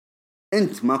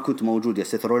 أنت ما كنت موجود يا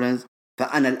سيث رولينز،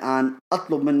 فأنا الآن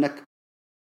أطلب منك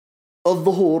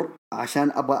الظهور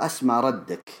عشان أبغى أسمع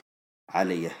ردك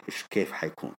عليه إيش كيف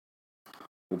حيكون.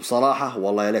 وبصراحة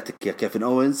والله يا ليتك يا كيفن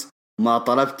أوينز ما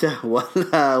طلبته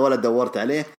ولا دورت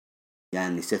عليه.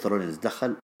 يعني سيث رولينز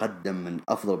دخل قدم من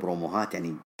أفضل بروموهات،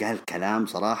 يعني قال كلام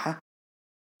صراحة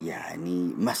يعني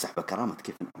مسح بكرامة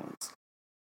كيفن أوينز.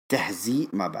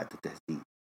 تهزيء ما بعد التهزيء،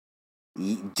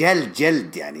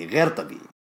 جلد يعني غير طبيعي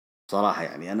صراحة.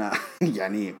 يعني أنا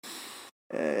يعني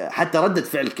حتى ردة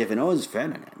فعل كيفن أوينز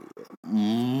فعلا يعني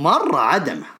مرة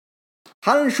عدمه.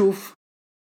 خلينا نشوف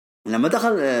لما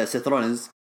دخل سيث رولينز.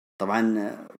 طبعا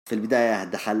في البداية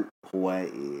دخل هو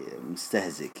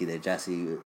مستهزئ كذا،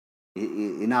 جاسي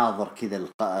يناظر كذا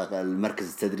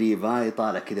المركز التدريب،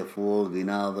 يطالع كذا فوق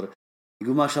يناظر،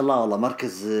 يقول ما شاء الله والله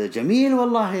مركز جميل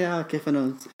والله يا كيفن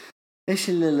أوينز، ايش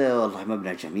والله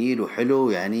مبنى جميل وحلو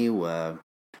يعني و...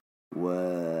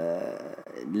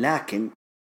 لكن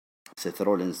سيث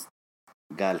رولينز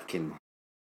قال كلمة،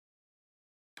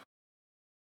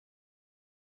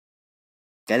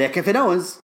 قال يا كيفن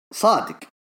أوينز صادق،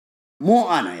 مو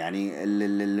أنا يعني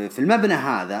في المبنى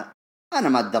هذا أنا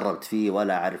ما تدربت فيه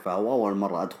ولا أعرفه، وأول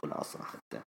مرة أدخل أصلا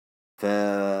حتى.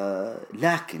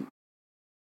 لكن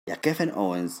يا كيفن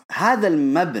أوينز هذا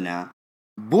المبنى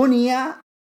بني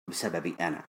بسببي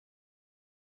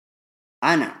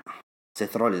أنا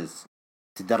سيث رولينز.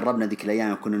 تدربنا ذيك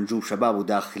الأيام كنا نجوم شباب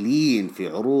وداخلين في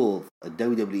عروض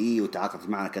WWE وتعاقدت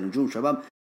معنا كنجوم شباب.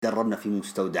 دربنا في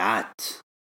مستودعات،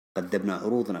 قدمنا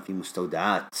عروضنا في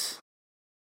مستودعات،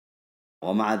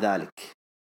 ومع ذلك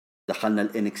دخلنا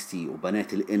ال NXT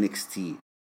وبنيت ال NXT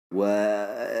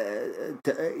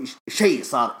شيء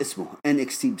صار اسمه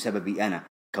NXT بسببي أنا،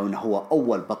 كونه هو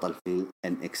أول بطل في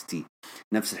NXT.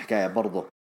 نفس الحكاية برضو.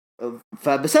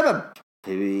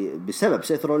 بسبب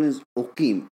سيث رولينز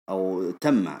أقيم أو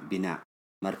تم بناء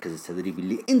مركز التدريب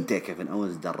اللي أنت كيفن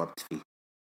أوينز دربت فيه.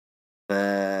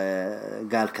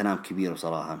 فقال كلام كبير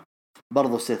بصراحة.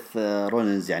 برضو سيث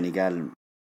رولينز يعني قال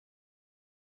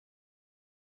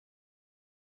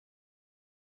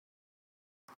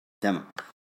تمام،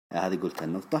 هذه قلت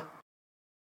النقطة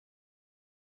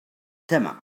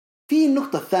تمام. في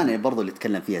النقطة الثانية برضو اللي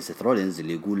تكلم فيها سيث رولينز،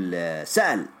 اللي يقول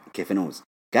سأل كيفن أوينز،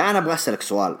 كان أنا أبغى أسألك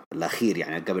سؤال الأخير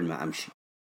يعني قبل ما أمشي.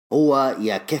 هو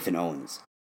يا كيفن أوينز،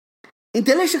 أنت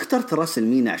ليش اخترت راسل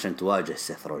مينا عشان تواجه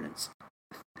سيث رولينز؟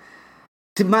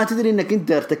 ما تدري أنك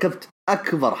أنت ارتكبت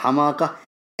أكبر حماقة؟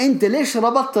 أنت ليش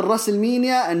ربطت الراسل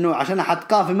مينيا أنه عشان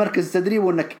حتقام في مركز تدريب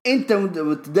وأنك أنت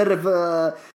متدرب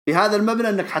في هذا المبنى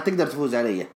أنك حتقدر تفوز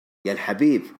عليه؟ يا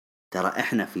الحبيب ترى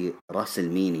إحنا في راسل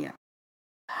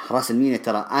مينيا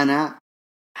ترى أنا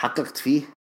حققت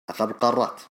فيه لقب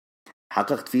القارات،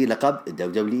 حققت فيه لقب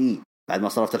WWE بعد ما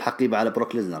صرفت الحقيبة على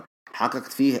بروك ليزنر،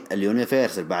 حققت فيه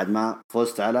اليونيفرسال بعد ما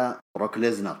فزت على بروك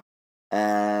ليزنر.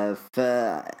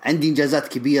 فعندي إنجازات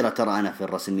كبيرة ترى أنا في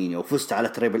الراسلمينيا، وفزت على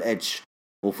تريبل إدج،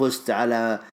 وفزت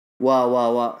على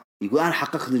يقول أنا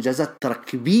حققت إنجازات ترى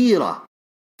كبيرة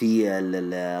في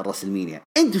الراسلمينيا.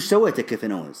 أنت إيش سويت يا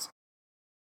كيفن أوينز؟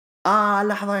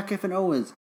 لحظة يا كيفن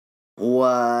أوينز، هو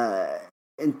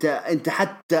أنت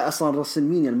حتى أصلا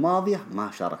الراسلمينيا الماضية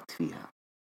ما شاركت فيها.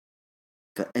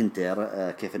 فأنت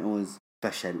يا كيفن أوينز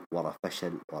فشل ورا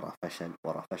فشل ورا فشل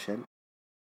ورا فشل،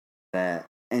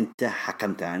 فأنت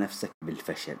حكمت على نفسك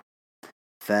بالفشل.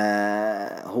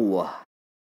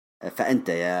 فأنت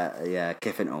يا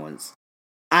كيفن أوينز،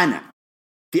 أنا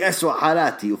في أسوأ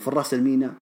حالاتي وفي الرأس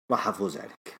المينا راح أفوز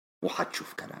عليك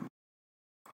وحتشوف كلامي.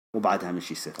 وبعدها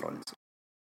مشي سيث رولينز.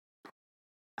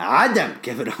 عدم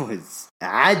كيفن أوينز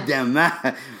عدم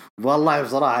والله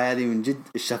بصراحة هذه من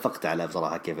جد شفقت على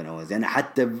بصراحة كيفن أوينز.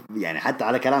 يعني حتى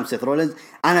على كلام سيث رولينز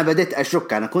أنا بديت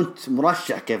أشك. أنا كنت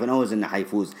مرشح كيفن أوينز إنه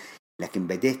حيفوز، لكن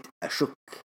بديت أشك.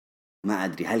 ما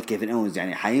أدري هل كيفن أوينز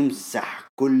يعني حيمسح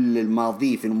كل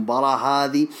الماضي في المباراة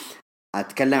هذه.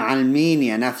 أتكلم عن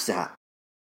المينيا نفسها،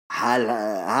 هل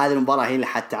هذه المباراة هي اللي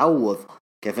حتعوض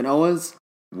كيفن أوينز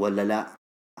ولا لا؟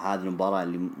 هذه المباراة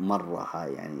اللي مرة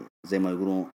يعني زي ما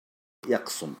يقولون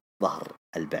يقسم ظهر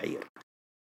البعير.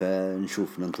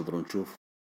 فنشوف ننتظر ونشوف.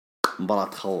 مباراة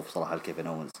تخوف صراحة لكيفن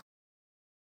أوينز.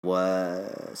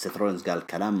 وسيث رولينز قال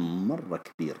كلام مرة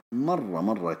كبير،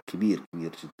 مرة كبير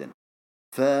جدا.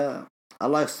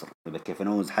 فالله يستر إذا كيفن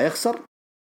أوينز حيخسر.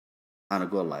 أنا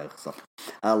أقول الله يخسر،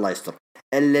 الله يستر.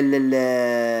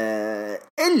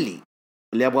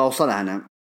 اللي أبغى أوصلها أنا،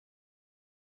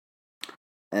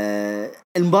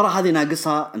 المباراة هذه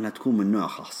ناقصها أنها تكون من نوع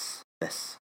خاص،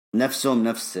 بس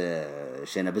نفس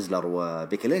شينا بيزلر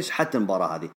وبيكي لينش. حتى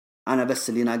المباراة هذه أنا بس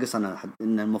اللي ناقصها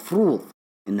إن المفروض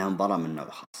إنها مباراة من نوع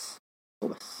خاص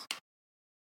وبس.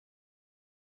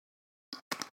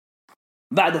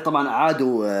 بعد طبعا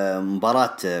عادوا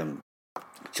مباراة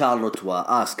شارلوت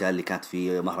وآسكا اللي كانت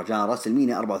في مهرجان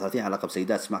راسلمينيا 34 على لقب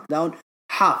سيدات سماك داون.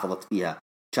 حافظت فيها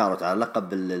شارلوت على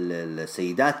لقب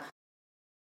السيدات.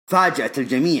 فاجأت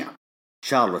الجميع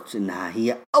شارلوت إنها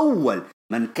هي أول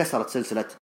من كسرت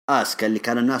سلسلة آسكا اللي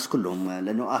كان الناس كلهم،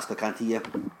 لأنه آسكا كانت هي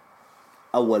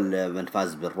أول من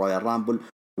فاز بالرويال رامبل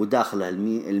وداخلها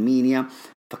المينيا،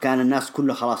 فكان الناس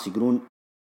كله خلاص يقولون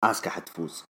آسكا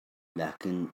حتفوز.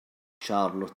 لكن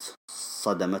شارلوت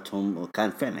صدمتهم،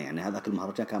 وكان فعلا يعني هذاك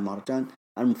المهرجان كان مهرجان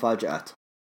المفاجآت.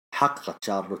 حققت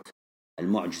شارلوت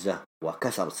المعجزة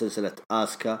وكسرت سلسلة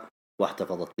آسكا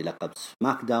واحتفظت بلقب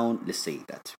سماك داون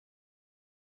للسيدات.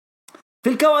 في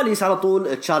الكواليس على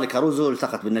طول تشارلي كاروزو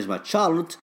التقت بالنجمة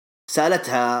شارلوت،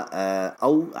 سألتها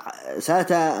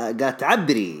قالت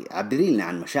عبري لنا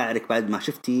عن مشاعرك بعد ما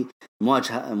شفتي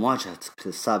مواجهتك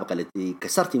السابقة التي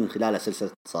كسرتي من خلالها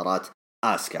سلسلة انتصارات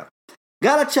آسكا.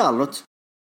 قالت شارلوت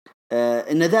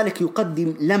إن ذلك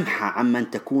يقدم لمحة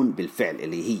عمن تكون بالفعل،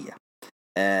 اللي هي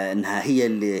إنها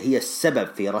هي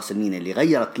السبب في راسلمينيا اللي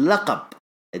غيرت لقب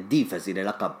الديفاز إلى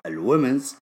لقب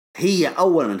الومنز. هي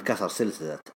أول من كسر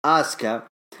سلسلة آسكا،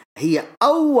 هي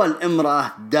أول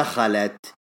امرأة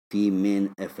دخلت في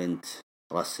مين إيفنت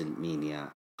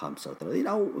راسلمينيا 35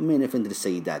 أو مين إيفنت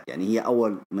للسيدات، يعني هي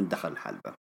أول من دخل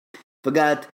الحلبة.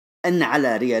 فقالت أن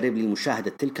على ريا ريبلي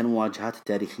مشاهدة تلك المواجهات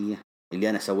التاريخية اللي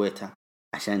أنا سويتها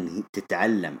عشان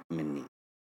تتعلم مني،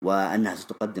 وأنها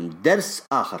ستقدم درس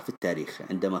آخر في التاريخ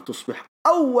عندما تصبح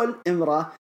أول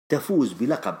امرأة تفوز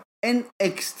بلقب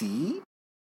NXT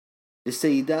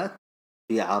للسيدات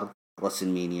في عرض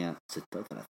راسلمانيا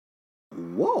 36.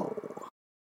 واو،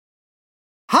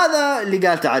 هذا اللي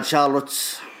قالته عاد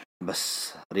شارلوت.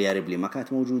 بس ريا ريبلي ما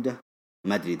كانت موجودة،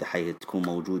 ما أدري إذا حتكون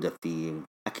موجودة في،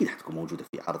 أكيد حتكون موجودة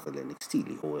في عرض NXT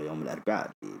اللي هو يوم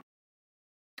الأربعاء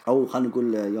أو خلينا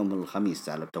نقول يوم الخميس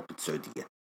على توقيت السعودية.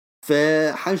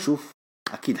 فحنشوف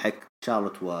أكيد حق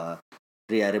شارلوت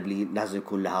وريا ريبلي لازم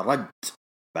يكون لها رد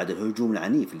بعد الهجوم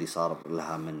العنيف اللي صار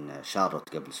لها من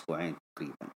شارلوت قبل أسبوعين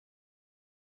تقريبا.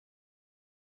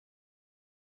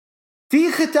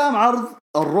 في ختام عرض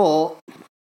الرو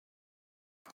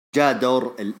جاء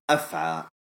دور الأفعى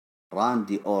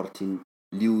راندي أورتن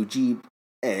ليجيب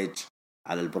إيج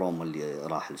على البرومو اللي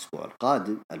راح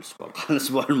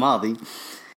الأسبوع الماضي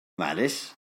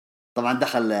معلش. طبعا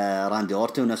دخل راندي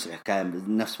أورتن ونفس الحكاية،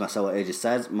 نفس ما سوى إيج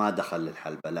ستايلز، ما دخل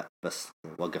للحلبة لا، بس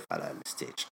وقف على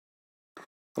الستيج.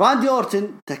 راندي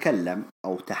أورتن تكلم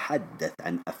أو تحدث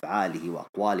عن أفعاله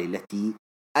وأقواله التي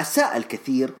أساء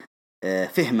الكثير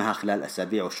فهمها خلال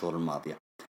الأسابيع والشهور الماضية.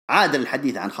 عاد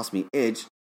الحديث عن خصمي إيج،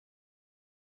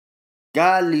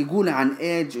 قال يقول عن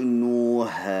إيج إنه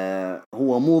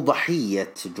هو مو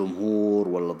ضحية جمهور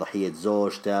ولا ضحية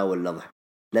زوجته ولا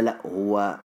لا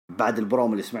هو بعد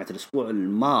البروم اللي سمعت الأسبوع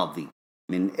الماضي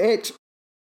من إيج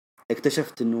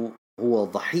اكتشفت إنه هو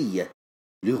ضحية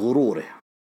لغروره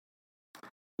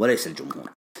وليس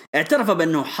الجمهور. اعترف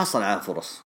بأنه حصل على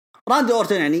فرص. راندي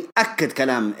أورتن يعني أكد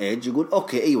كلام إيج، يقول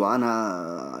أوكي أيوة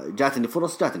أنا جاتني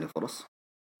فرص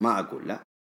ما أقول لا،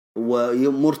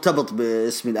 ومرتبط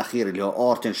باسمي الأخير اللي هو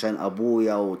أورتن شان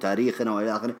أبويا وتاريخنا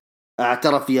وإلى آخره.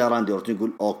 اعترف يا راندي أورتن،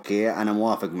 يقول أوكي أنا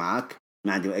موافق معك،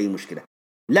 ما عندي أي مشكلة،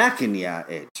 لكن يا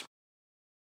إيج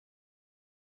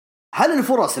هل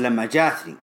الفرص لما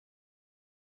جاتني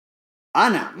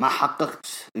أنا ما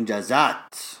حققت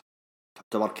إنجازات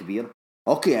تعتبر كبير؟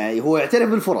 أوكي يعني هو يعترف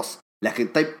بالفرص، لكن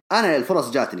طيب أنا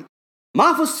الفرص جاتني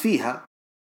ما فزت فيها،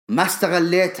 ما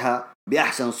استغليتها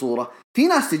بأحسن صورة. في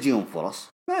ناس تجيهم فرص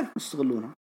ما يعرفوا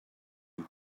يستغلونها،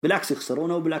 بالعكس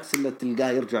يخسرونه، وبالعكس اللي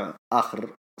تلقاه يرجع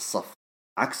آخر الصف.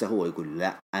 عكسه هو يقول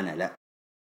لا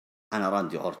أنا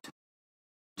راندي أورتن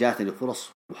جاتني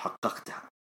فرص وحققتها.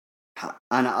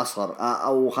 أنا أصغر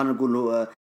أو خلينا نقول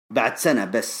بعد سنة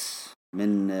بس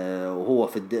من وهو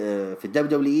في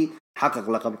الدبليو حقق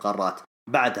لقب القارات،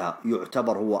 بعدها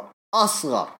يعتبر هو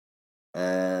أصغر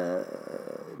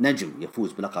نجم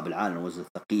يفوز بلقب العالم الوزن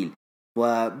الثقيل،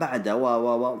 وبعدها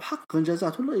وحقق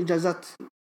إنجازات، والله إنجازات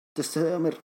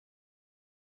تستمر.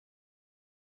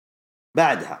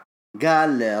 بعدها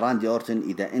قال راندي أورتن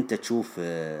إذا أنت تشوف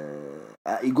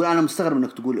يقول أنا مستغرب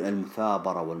أنك تقول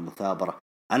المثابرة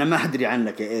أنا ما أدري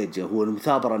عنك يا إيج، هو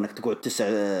المثابرة أنك تقعد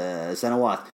 9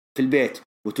 سنوات في البيت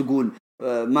وتقول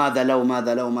ماذا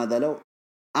لو.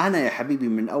 أنا يا حبيبي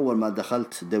من أول ما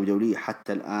دخلت دولي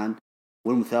حتى الآن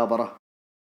والمثابرة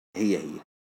هي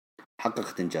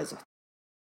حققت إنجازات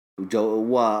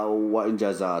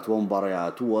وإنجازات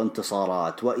ومباريات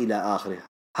وانتصارات وإلى آخره.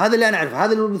 هذا اللي أنا أعرفه،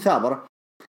 هذا المثابرة.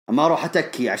 أما أروح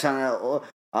أتكي عشان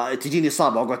تجيني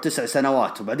إصابة وأقعد 9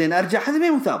 سنوات وبعدين أرجع، هذه ما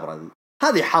هي مثابرة،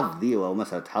 هذه حظي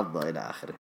ومسألة حظ إلى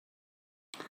آخره.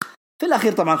 في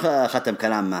الأخير طبعا ختم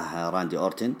كلامه راندي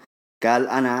أورتن، قال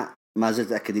أنا ما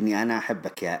زلت أكد إني أنا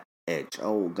أحبك يا إيج،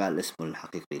 أو قال اسمه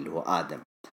الحقيقي اللي هو آدم.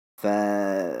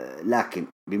 لكن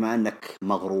بما أنك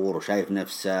مغرور وشايف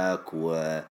نفسك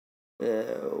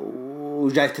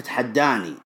وجاي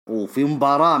تتحداني وفي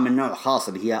مباراة من نوع خاص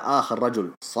اللي هي آخر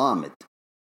رجل صامد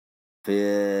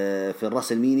في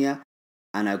الراسلمانيا،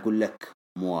 أنا أقول لك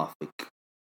موافق.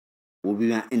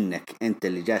 وبما أنك أنت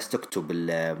اللي جالس تكتب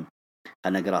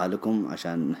أنا أقرأها لكم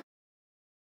عشان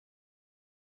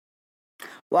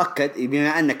وأكد،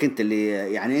 بما أنك أنت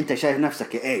اللي يعني أنت شايف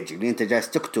نفسك يا إيج اللي أنت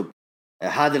جالس تكتب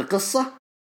هذه القصة،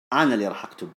 أنا اللي راح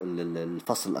أكتب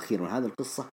الفصل الأخير من هذه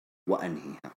القصة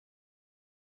وأنهيها.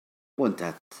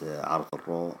 وانتهت عرض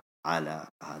الرو على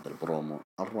هذا البرومو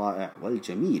الرائع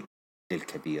والجميل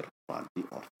للكبير راندي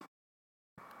أورتن.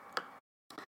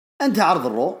 انتهى عرض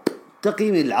الرو.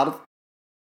 تقييمي للعرض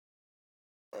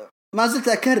ما زلت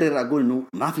أكرر أقول إنه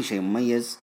ما في شيء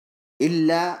مميز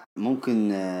إلا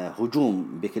ممكن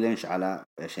هجوم بيكلينش على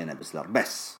شينا بسلر،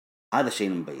 بس هذا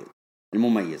الشيء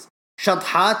المميز.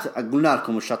 شطحات قلنا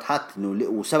لكم الشطحات إنه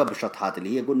وسبب الشطحات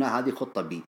اللي هي قلنا هذه خطة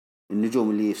بي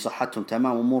النجوم اللي صحتهم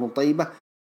تمام وأمورهم طيبة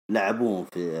لعبون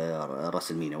في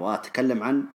راسلمينيا، وأتكلم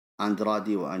عن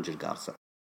أندرادي وأنجل غارزا،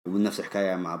 ونفس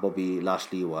الحكاية مع بوبي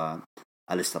لاشلي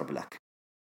وأليستر بلاك.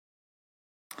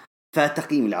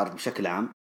 فتقييم العرض بشكل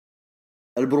عام،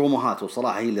 البروموهات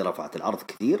وصراحة هي اللي رفعت العرض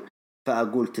كثير،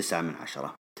 فأقول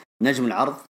 9/10. نجم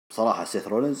العرض بصراحة سيث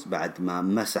رولينز، بعد ما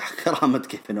مسح كرامة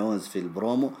كيفن أوينز في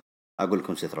البرومو، أقول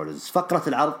لكم سيث رولينز. فقرة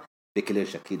العرض بيكي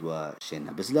لينش أكيد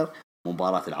وشينا بيزلر.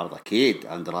 مباراة العرض أكيد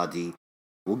أندرادي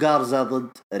وغارزا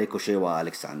ضد ريكوشي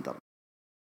وألكساندر.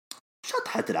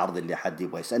 شطحة العرض اللي حد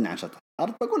يبغى يسألني عن شطحة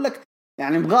العرض بقول لك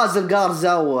يعني مغازل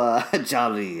غارزا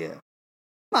وجاري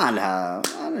ما لها.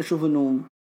 أنا أشوف إنه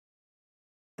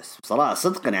بس بصراحة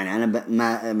صدقا يعني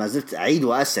أنا ما زلت أعيد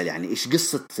وأسأل يعني إيش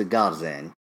قصة غارزا،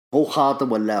 يعني هو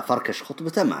خاطب ولا فركش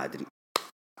خطبته ما أدري.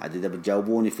 عاد إذا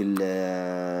بتجاوبوني في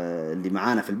اللي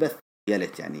معانا في البث يا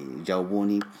ليت يعني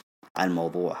جاوبوني على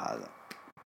الموضوع هذا.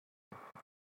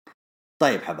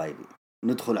 طيب حبايبي،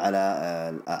 ندخل على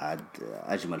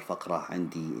أجمل فقرة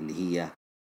عندي اللي هي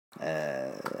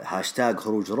هاشتاج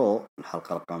هروج رو،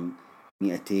 الحلقة رقم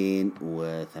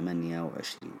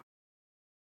 228.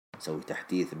 نسوي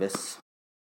تحديث بس.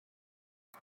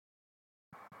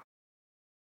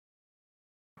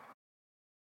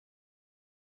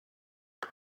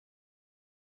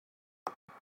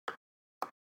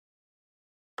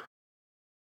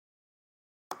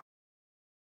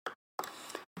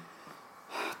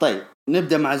 طيب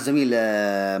نبدأ مع الزميل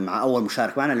مع أول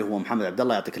مشارك معنا اللي هو محمد عبد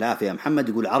الله، يعطيك العافية محمد.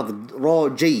 يقول عرض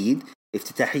رو جيد،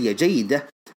 افتتاحية جيدة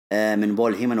من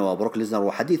بول هيمن وبروك ليزنر،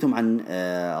 وحديثهم عن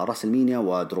راسلمينيا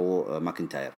ودرو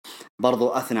ماكنتاير. برضو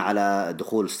أثنى على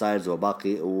دخول ستايلز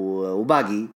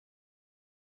وباقي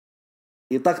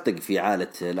يطقطق في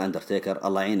عالة الأندرتيكر،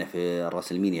 الله يعينه في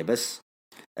راسلمينيا. بس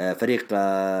فريق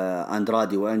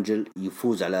أندرادي وأنجل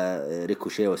يفوز على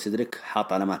ريكوشي وسيدريك،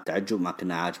 حاط علامات تعجب، ما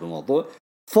كنا عاجب الموضوع.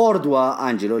 فورد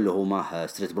وأنجلو اللي هما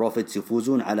ستريت بروفيتس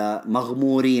يفوزون على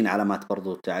مغمورين، علامات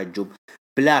برضو تعجب.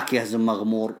 بلاك يهزم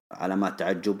مغمور، علامات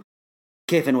تعجب.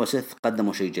 كيفن وسيث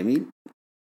قدموا شيء جميل.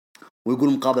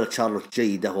 ويقول مقابلة شارلوت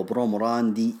جيدة، وبرومو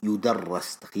راندي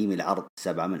يدرس. تقييم العرض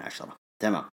 7/10.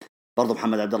 تمام. برضو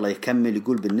محمد عبد الله يكمل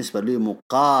يقول بالنسبة لي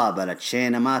مقابلة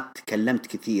شينا ما تكلمت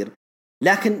كثير،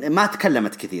 لكن ما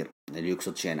تكلمت كثير اللي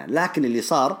يقصد شينا، لكن اللي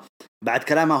صار بعد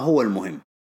كلامها هو المهم.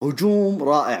 هجوم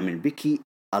رائع من بيكي،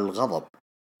 الغضب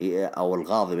أو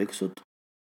الغاضب يقصد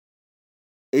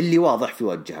اللي واضح في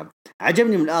وجهها.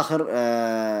 عجبني من الآخر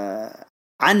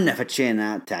عنفت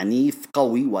شينا تعنيف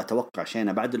قوي، وأتوقع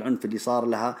شينا بعد العنف اللي صار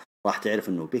لها راح تعرف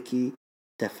أنه بيكي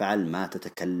تفعل ما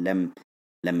تتكلم.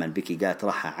 لما بيكي قالت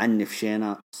راح أعنف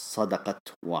شينا،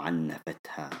 صدقت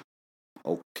وعنفتها.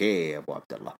 أوكي يا أبو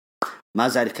عبد الله. ما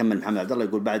زال يكمل محمد عبد الله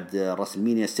يقول بعد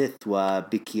راسلمينيا سيث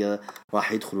وبيكي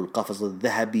راح يدخلوا القفص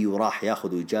الذهبي وراح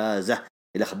ياخذوا إجازة.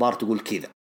 الأخبار تقول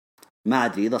كذا، ما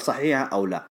أدري إذا صحيحة أو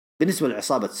لا. بالنسبة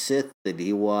لعصابة سيث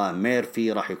اللي هو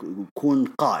ميرفي راح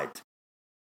يكون قائد،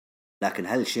 لكن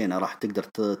هل شينا راح تقدر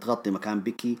تغطي مكان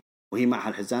بيكي وهي معها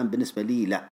الحزام؟ بالنسبة لي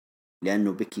لا،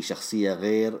 لأنه بيكي شخصية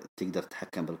غير تقدر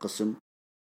تتحكم بالقسم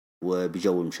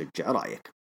وبجو المشجع. رأيك؟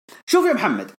 شوف يا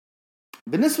محمد،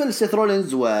 بالنسبة لسيث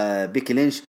رولينز وبيكي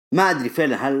لينش ما أدري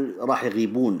فعلا هل راح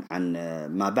يغيبون عن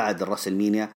ما بعد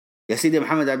الراسلمينيا. يا سيدي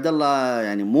محمد عبد الله،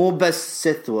 يعني مو بس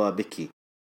سيث وبيكي،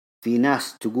 في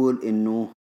ناس تقول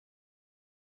إنه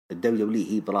الدبليو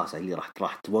هي براسها اللي راح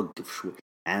توقف شوي،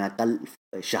 يعني أقل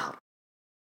شهر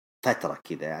فترة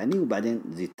كذا يعني، وبعدين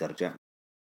تزيد ترجع.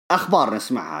 أخبار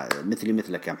نسمعها مثلي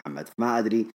مثلك يا محمد، ما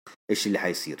أدري إيش اللي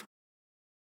حيصير.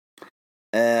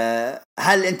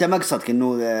 هل أنت مقصدك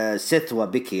إنه سيث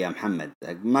وبيكي يا محمد،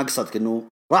 مقصدك إنه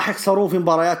راح يخسرون في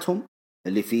مبارياتهم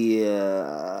اللي في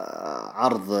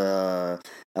عرض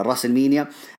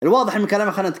الراسلمينيا؟ الواضح من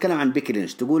كلامك، خلينا نتكلم عن بيكي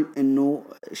لينش. تقول إنه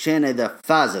شينا إذا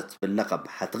فازت باللقب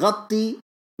حتغطي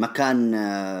مكان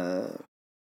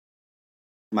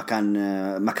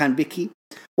بيكي.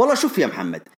 والله شوف يا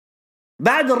محمد،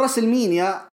 بعد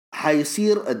الراسلمينيا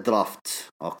حيصير الدرافت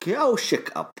أوكي أو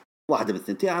الشيك أب، واحدة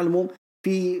بالثنتين. على العموم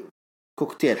في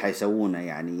كوكتيل حيسوونه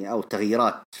يعني، أو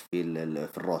تغييرات في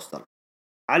الروستر.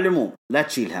 على العموم لا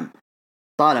تشيل هم،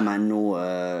 طالما أنه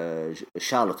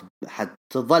شارلوت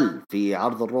حتظل في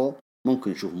عرض الرو،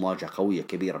 ممكن نشوف مواجهة قوية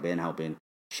كبيرة بينها وبين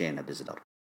شينا بيزلر.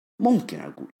 ممكن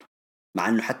أقول، مع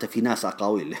أنه حتى في ناس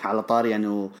أقاويل على طاري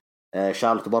أنه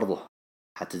شارلوت برضه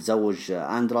حتتزوج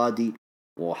أندرادي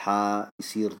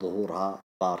وحيصير ظهورها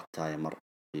بارت تايمر،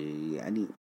 يعني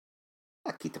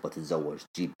أكيد تبغى تتزوج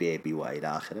تجيب بيبي وإلى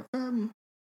آخره.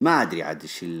 ما أدري عاد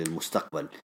إيش المستقبل،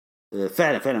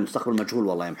 فعلا المستقبل مجهول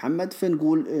والله يا محمد.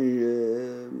 فنقول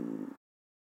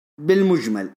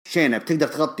بالمجمل شينا بتقدر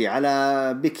تغطي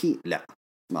على بيكي؟ لا،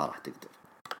 ما راح تقدر.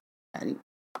 يعني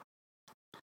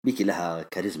بيكي لها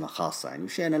كاريزما خاصة يعني،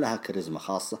 وشينا لها كاريزما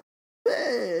خاصة.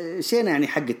 شينا يعني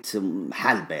حقت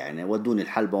حلبة يعني، ودوني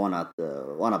الحلبة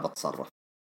وانا بتصرف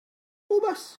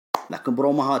وبس. لكن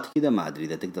بروموهات كذا ما ادري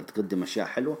اذا تقدر تقدم اشياء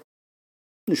حلوة،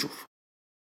 نشوف.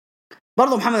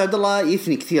 برضو محمد عبد الله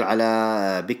يثني كثير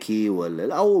على بيكي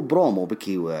او برومو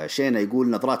بيكي وشينا، يقول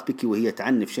نظرات بيكي وهي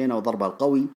تعنف شينا وضربها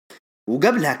القوي،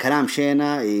 وقبلها كلام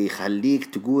شينا يخليك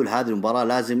تقول هذه المباراة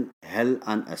لازم هل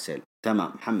ان اسيل.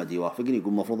 تمام، محمد يوافقني،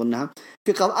 يقول المفروض انها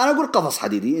في انا اقول قفص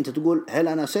حديدي، انت تقول هل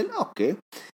ان اسيل. اوكي.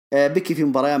 بيكي في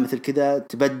مباريات مثل كذا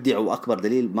تبدع، واكبر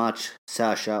دليل ماتش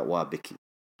ساشا وبيكي.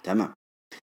 تمام.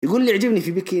 يقول اللي يعجبني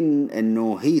في بيكي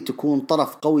انه هي تكون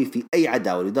طرف قوي في اي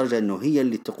عداوة، لدرجة انه هي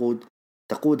اللي تقود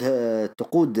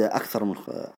اكثر من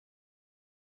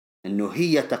انه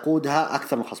هي تقودها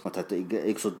اكثر من خصمتها،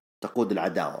 يقصد تقود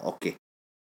العداوة. اوكي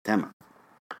تمام.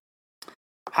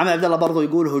 محمد عبد الله برضو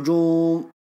يقول هجوم،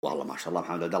 والله ما شاء الله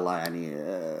محمد عبد الله يعني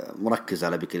مركز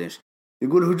على بيكي لينش.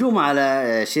 يقول هجوم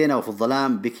على شينا وفي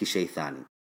الظلام بيكي شيء ثاني.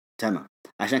 تمام.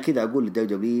 عشان كذا اقول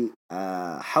للدبليو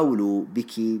حولوا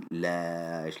بيكي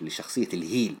لشخصية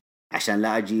الهيل، عشان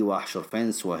لا اجي واحشر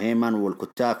فينس وهيمان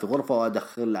والكتاب في غرفة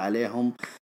وادخل عليهم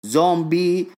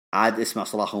زومبي عاد اسمع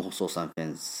صراخهم، خصوصا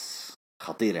فينس.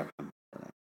 خطير يا محمد،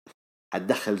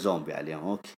 هتدخل زومبي عليهم.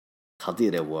 اوكي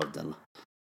خطير يا ابو عبد الله.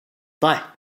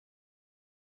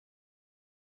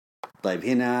 طيب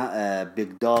هنا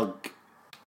بيج دوغ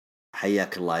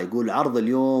حياك الله، يقول عرض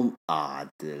اليوم عاد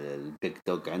البيج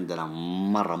دوغ عندنا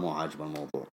مرة مو عاجب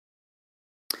الموضوع.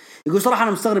 يقول صراحة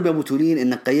أنا مستغرب يا أبو تولين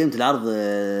إنك قيمت العرض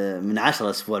من 10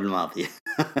 الأسبوع الماضي.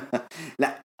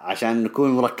 لا عشان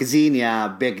نكون مركزين يا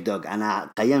بيج دوغ،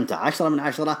 أنا قيمته 10 من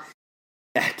 10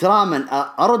 احتراما،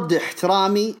 أرد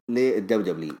احترامي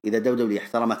للدبليو. إذا الدبليو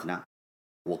احترمتنا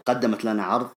وقدمت لنا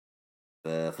عرض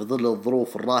في ظل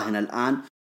الظروف الراهنة الآن،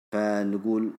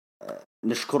 فنقول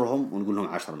نشكرهم ونقول لهم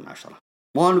 10 من 10.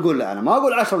 ما نقول لا، أنا ما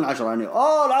أقول 10 من 10 يعني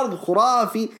العرض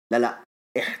خرافي، لا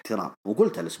احترام.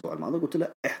 وقلت الأسبوع الماضي قلت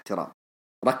له احترام.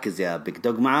 ركز يا بيج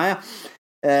دوغ معايا.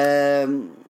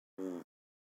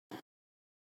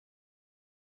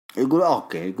 يقول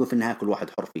اوكي، يقول في النهايه كل واحد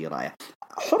حر في رايه.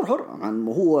 حر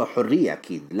هو حريه،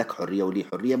 اكيد لك حريه ولي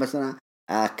حريه، بس انا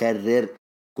اكرر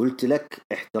قلت لك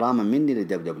احتراما مني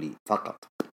للدبليو فقط.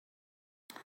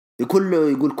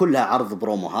 يقول كلها عرض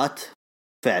بروموهات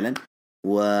فعلا،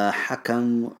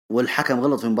 والحكم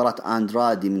غلط في مباراة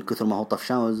أندرادي من كثر ما هو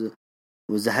طفشان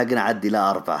وزهقنا عدي لا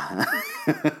 4.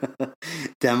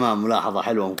 تمام، ملاحظة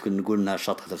حلوة، ممكن نقول انها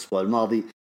شطحة الأسبوع الماضي.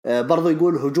 برضو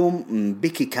يقول هجوم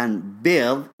بيكي كان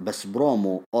بيض، بس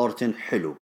برومو أورتن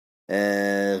حلو.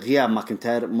 غياب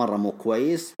ماكنتاير مرة مو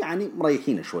كويس، يعني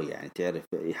مريحين شوية، يعني تعرف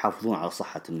يحافظون على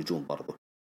صحة النجوم برضو،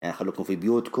 يعني خلوكم في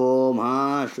بيوتكم،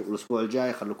 الأسبوع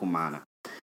الجاي خلوكم معنا،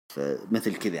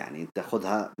 مثل كذا يعني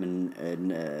تاخذها من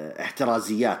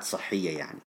احترازيات صحية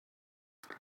يعني.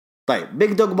 طيب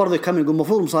بيج دوغ برضو يكمل، يقول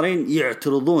المفروض المصارعين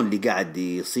يعترضون اللي قاعد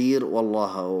يصير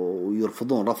والله،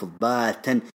 ويرفضون رفض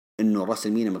باتا انه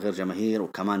راسل مينا من غير جماهير،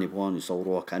 وكمان يبغون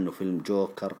يصوروه كأنه فيلم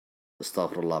جوكر.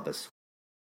 استغفر الله. بس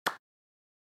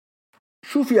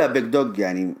شوف يا بيج دوغ،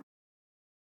 يعني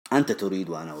انت تريد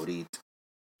وانا اريد،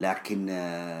 لكن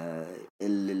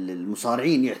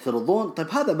المصارعين يعترضون، طيب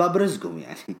هذا باب رزقهم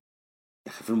يعني.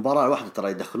 يا اخي في المباراة الواحدة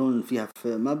ترى يدخلون فيها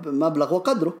في مبلغ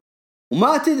وقدره،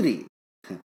 وما تدري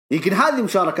يمكن هذه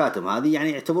مشاركاتهم هذه يعني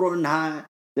يعتبرون انها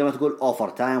زي ما تقول اوفر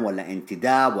تايم ولا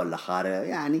انتداب ولا خارج،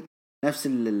 يعني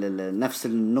نفس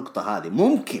النقطة هذه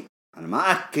ممكن. انا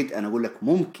ما اكد، انا اقول لك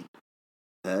ممكن.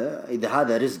 اذا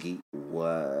هذا رزقي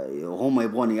وهم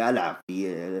يبغوني العب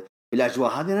في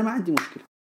الاجواء هذه، انا ما عندي مشكلة.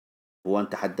 هو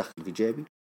انت حتدخل في جيبي؟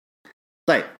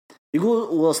 طيب يقول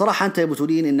وصراحة انت يا ابو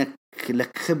تولين انك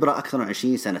لك خبرة اكثر من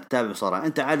 20 سنة تتابع صراحة،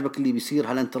 انت عاجبك اللي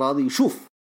بيصير، هل انت راضي؟ شوف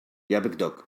يا بيج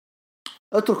دوغ،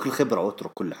 اترك الخبرة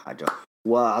واترك كل حاجة،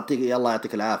 واعطيك يلا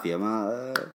يعطيك العافية.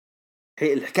 ما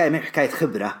الحكاية ما هي حكاية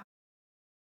خبرة،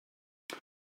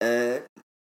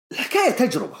 الحكاية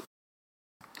تجربة.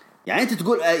 يعني انت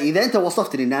تقول اذا انت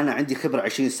وصفتني ان انا عندي خبرة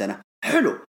 20 سنة،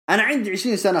 حلو، انا عندي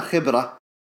 20 سنة خبرة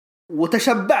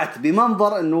وتشبعت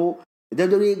بمنظر انه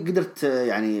دولي قدرت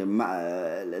يعني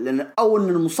لان او ان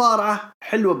المصارعة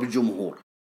حلوة بالجمهور.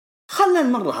 خلنا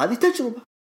المرة هذه تجربة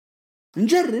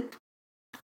نجرب.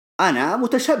 انا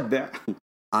متشبع،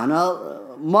 أنا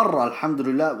مرة الحمد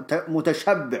لله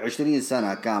متشبع 20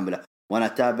 سنة كاملة وأنا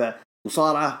أتابع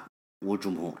مصارعة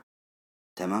وجمهور.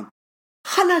 تمام،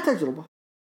 خلها تجربة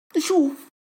نشوف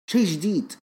شيء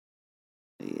جديد،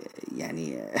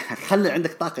 يعني خلي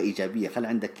عندك طاقة إيجابية، خلي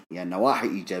عندك يعني نواحي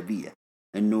إيجابية،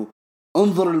 إنه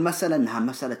انظر المسألة إنها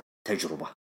مسألة تجربة.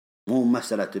 مو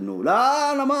مسألة إنه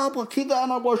لا أنا ما أبغى كذا،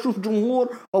 أنا أبغى أشوف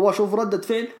جمهور، أبغى أشوف ردة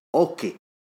فعل. أوكي،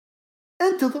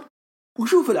 انتظر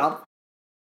وشوف العرض،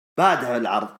 بعدها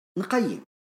العرض نقيم،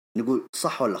 نقول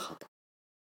صح ولا خطأ.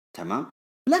 تمام،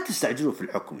 لا تستعجلوا في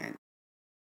الحكم يعني.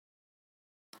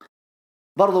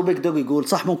 برضو بيك دوغ يقول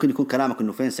صح، ممكن يكون كلامك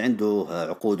إنه فينس عنده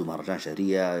عقود ومهرجان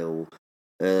شهرية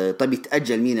طيب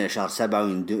يتأجل مينيا لشهر 7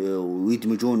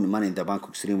 ويدمجون ماني إن ذا بانك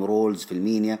اكستريم رولز في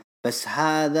المينيا، بس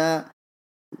هذا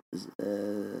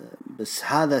بس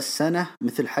هذا السنة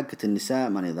مثل حقة النساء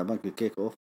ماني إن ذا بانك الكيك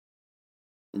أوف،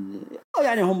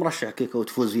 يعني هم مرشح كيك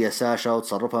وتفوز فيها ساشا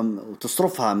وتصرفها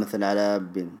وتصرفها مثل على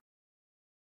بين،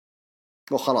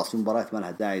 وخلاص في مباريات ما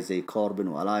لها داعي زي كوربن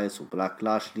والايس وبلاك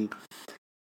لاشلي.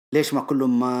 ليش ما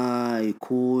كلهم ما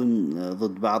يكون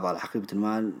ضد بعض على حقيبة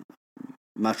المال؟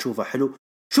 ما تشوفه حلو؟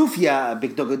 شوف يا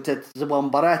بيك دوغ، انت تبغى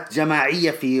مباريات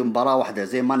جماعية في مباراة واحدة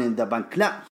زي ماني ان ذا بانك؟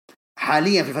 لا،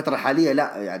 حاليا في الفترة الحالية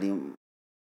لا، يعني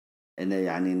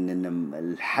ان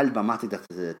الحلبة ما تقدر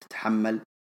تتحمل.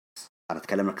 انا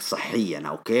اتكلم لك صحيا،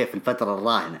 اوكي، في الفترة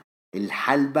الراهنة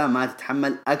الحلبة ما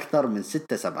تتحمل اكثر من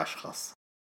 6-7 اشخاص.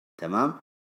 تمام،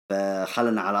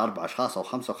 فخلنا على 4 اشخاص او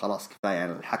 5 وخلاص كفاية،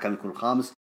 يعني الحكم يكون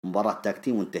الخامس، مباراة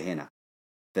تاكتيم وانتهينا.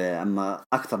 فأما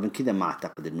أكثر من كذا ما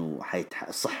أعتقد إنه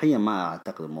صحيا ما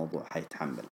أعتقد الموضوع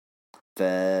حيتحمل.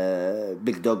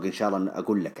 فبيك دوغ إن شاء الله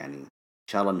أقول لك يعني إن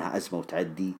شاء الله إنها أزمة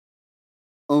وتعدي.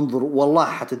 انظروا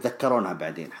والله حتتذكرونها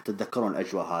بعدين، حتتذكرون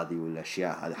الأجواء هذه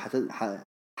والأشياء هذه،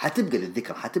 حتبقى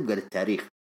للذكر، حتبقى للتاريخ،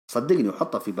 صدقني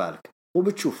وحطها في بالك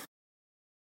وبتشوف.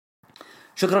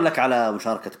 شكرا لك على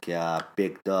مشاركتك يا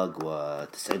بيك دوغ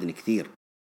وتسعدني كثير.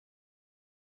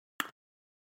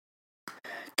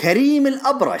 كريم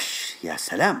الأبرش، يا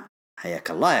سلام،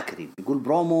 حياك الله يا كريم. يقول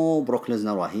برومو بروك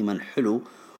ليزنر وهيمن حلو،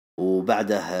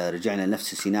 وبعده رجعنا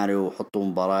لنفس السيناريو وحطوا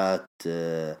مباراة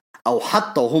أو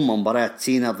حطوا هم مباراة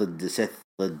سينا ضد سيث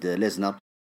ضد ليزنر.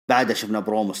 بعدها شفنا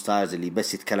برومو ستايلز اللي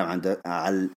بس يتكلم عن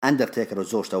الأندرتيكر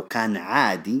وزوجته وكان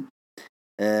عادي.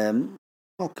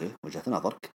 أوكي، وجهة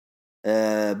نظرك.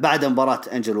 بعد مباراة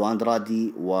أنجل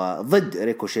وأندرادي وضد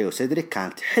ريكوشي وسيدريك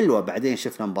كانت حلوة. بعدين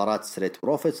شفنا مباراة ستريت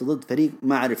بروفيتس ضد فريق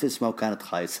ما أعرف اسمه وكانت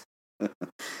خايسة.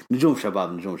 نجوم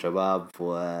شباب، نجوم شباب،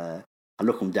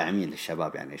 وخلوكم داعمين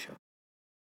للشباب يعني يا شباب.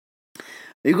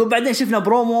 يقول بعدين شفنا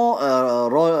برومو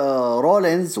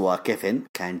رولينز وكيفن،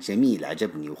 كان جميل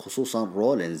عجبني، وخصوصا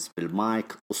رولينز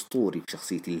بالمايك أسطوري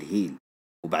بشخصية الهيل.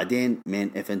 وبعدين مين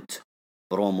إيفنت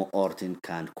برومو أورتن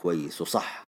كان كويس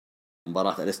وصح.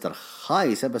 مباراة أليستر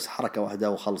خايسة بس حركة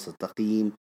واحدة وخلص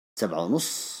التقييم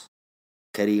 7.5.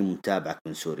 كريم متابعك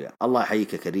من سوريا، الله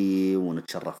يحييك يا كريم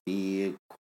ونتشرف فيك،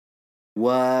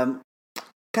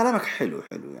 وكلامك حلو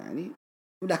حلو يعني.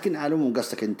 لكن على العموم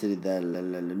قصدك انت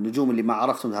النجوم اللي ما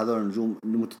عرفتهم هذول النجوم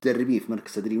المتدربين في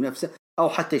مركز تدريب نفسه، او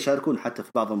حتى يشاركون حتى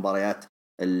في بعض المباريات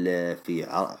في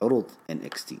عروض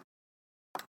NXT.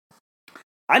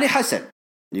 علي حسن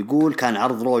يقول كان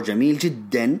عرض رو جميل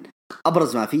جدا،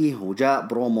 ابرز ما فيه وجاء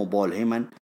برومو بول هيمن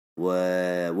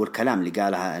والكلام اللي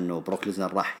قالها انه بروك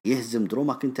ليزنر راح يهزم درو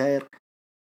ماكنتاير،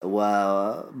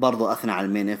 وبرضه اثنى على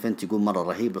المين ايفنت. يقول مره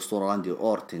رهيب الاسطوره راندي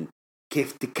اورتن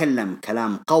كيف تكلم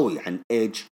كلام قوي عن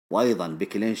ايج، وايضا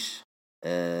بيكي لينش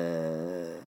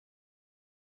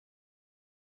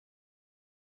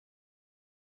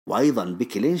وايضا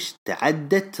بيكي لينش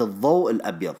تعدت الضوء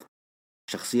الابيض،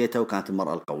 شخصيتها وكانت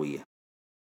المراه القويه.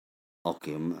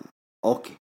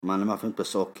 اوكي ما انا ما فهمت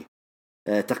بس اوكي.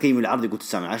 تقييم العرض يقول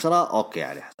 9/10. اوكي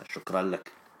علي حسن، شكرا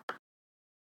لك.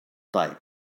 طيب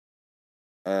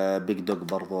بيج دوغ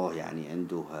برضه يعني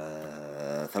عنده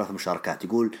 3 مشاركات.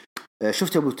 يقول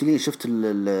شفت ابو تلين،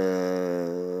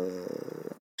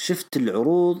 شفت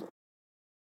العروض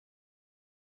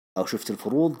او شفت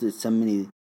الفروض تسميني.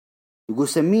 يقول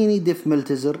سميني ديف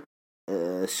ملتزر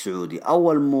السعودي.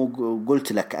 اول ما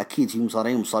قلت لك اكيد في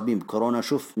مصارعين مصابين بكورونا،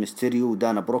 شوف ميستيريو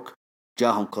ودانا بروك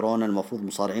جاهم كورونا، المفروض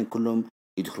مصارعين كلهم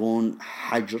يدخلون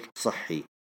حجر صحي.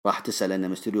 راح تسأل ان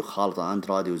ميستيريو خالط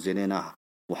اندرادي وزيلينا،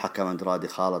 وحكم اندرادي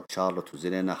خالط شارلوت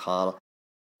وزيلينا خالط.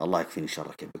 الله يكفيني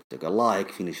شرك يا بكتك، الله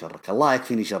يكفيني شرك، الله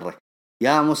يكفيني شرك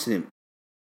يا مسلم.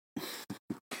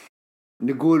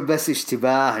 نقول بس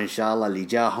اشتباه ان شاء الله اللي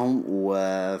جاهم،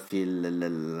 وفي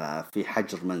في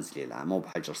حجر منزلي الان مو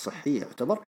بحجر صحي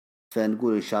يعتبر،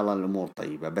 فنقول ان شاء الله الامور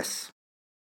طيبه بس.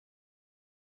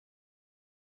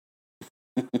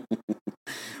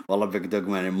 والله بيك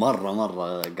دوغ يعني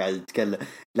مره قاعد يتكلم.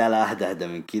 لا اهدى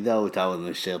من كذا وتعوذ من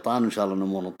الشيطان، وان شاء الله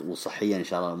الامور وصحيه ان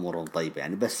شاء الله الامور طيبه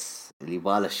يعني، بس اللي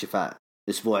يبغى الشفاء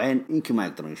اسبوعين يمكن ما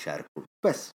يقدرون يشاركون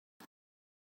بس.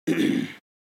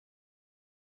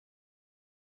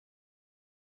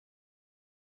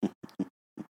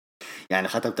 يعني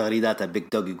ختم تغريداته بيج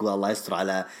دوغ يقول الله يستر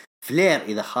على فلير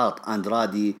إذا خاط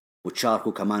أندرادي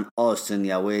وتشاركوا كمان أوستن.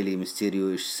 يا ويلي ميستيريو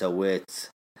إيش سويت؟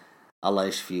 الله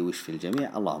يشفي ويشفي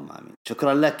الجميع، اللهم آمين.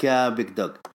 شكرا لك يا بيج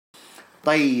دوغ.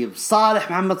 طيب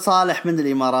صالح، محمد صالح من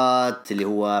الإمارات اللي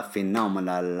هو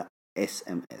فينومينال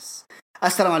SMS.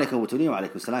 السلام عليكم أبو توني.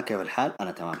 وعليكم السلام، كيف الحال؟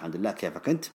 أنا تمام الحمد لله، كيفك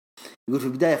أنت؟ يقول في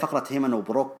البداية فقرة هيمن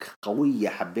وبروك قوية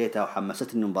حبيتها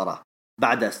وحمستني المباراة،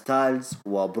 بعد ستايلز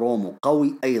وبرومو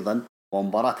قوي أيضا،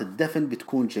 ومباراة الدفن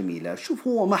بتكون جميلة. شوف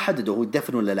هو ما حدده هو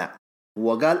الدفن ولا لا،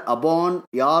 هو قال أبون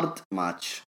يارد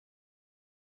ماتش،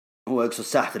 هو يقصد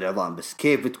ساحة العظام، بس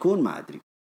كيف بتكون ما أدري.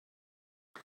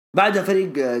 بعد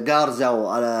فريق غارزا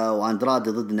واندرادي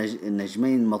ضد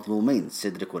النجمين مظلومين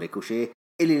سيدريك وريكوشيه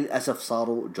اللي للأسف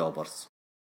صاروا جوبرز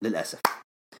للأسف.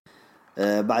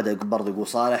 بعد برضه يقول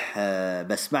صالح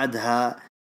بس بعدها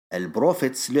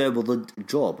البروفيتس لعبوا ضد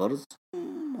جوبرز،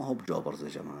 ما هو بجوبرز يا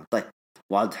جماعة. طيب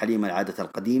وعد حليم العادة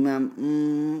القديمة،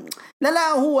 لا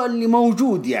هو اللي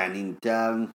موجود يعني. انت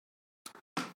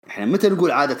احنا متى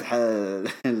نقول عادة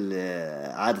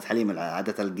حليم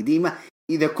العادة القديمة؟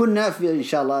 إذا كنا في إن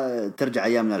شاء الله ترجع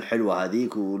أيامنا الحلوة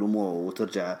هذيك والأمور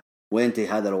وترجع وينتهي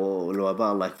هذا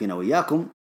الوباء الله يكفينا وإياكم،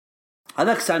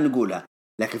 هذاك ساعة نقولها.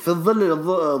 لكن في الظل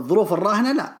الظروف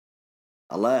الراهنة لا،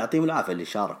 الله يعطيهم العافية اللي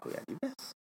شاركوا يعني.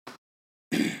 بس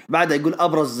بعد يقول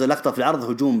أبرز لقطة في العرض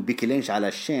هجوم بيكي لينش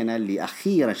على شينا اللي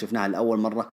أخيرا شفناها لأول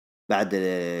مرة بعد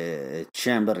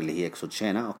تشامبر اللي هي يقصد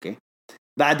شينا. أوكي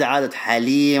بعد عادة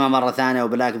حليمة مرة ثانية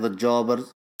وبلاك ضد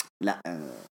جوبرز. لا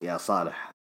يا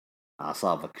صالح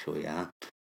أعصابك شوية ها.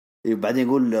 بعدين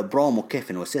يقول برومو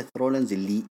كيفن وسيث رولينز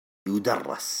اللي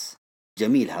يدرس،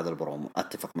 جميل هذا البرومو،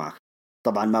 أتفق معك.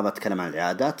 طبعا ما بتكلم عن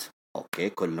العيادات، أوكي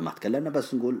كل ما تكلمنا،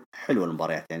 بس نقول حلوة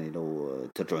المباريات يعني لو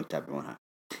ترجعون تتابعونها.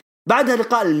 بعدها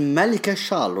لقاء الملكة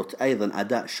شارلوت، أيضا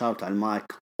أداء شارلوت على المايك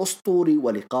أسطوري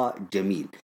ولقاء جميل.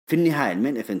 في النهاية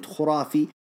المين إيفنت خرافي،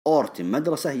 أورتن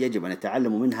مدرسة يجب أن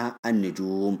يتعلموا منها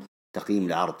النجوم. تقييم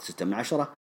العرض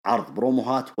 6/10، عرض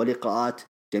بروموهات ولقاءات،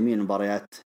 جميع المباريات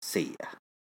سيئة.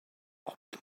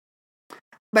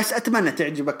 بس أتمنى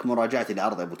تعجبك مراجعتي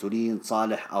لعرض أبو تولين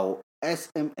صالح أو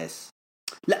SMS.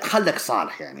 لا خلك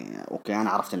صالح يعني، أوكي أنا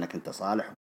عرفت أنك أنت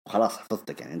صالح وخلاص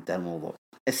حفظتك يعني انتهى الموضوع.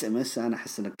 SMS أنا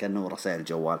أحس أنك كأنه رسائل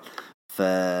جوال،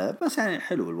 فبس يعني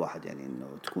حلو الواحد يعني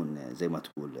أنه تكون زي ما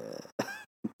تقول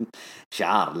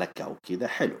شعار لك أو كذا،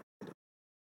 حلو.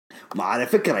 ما على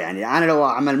فكرة يعني أنا لو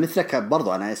أعمل مثلك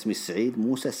برضو، أنا اسمي السعيد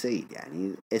موسى السعيد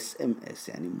يعني SMS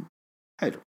يعني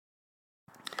حلو.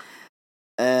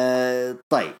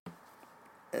 طيب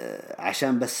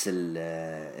عشان بس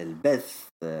البث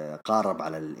قارب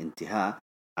على الانتهاء،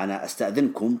 أنا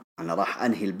أستأذنكم، أنا راح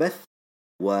أنهي البث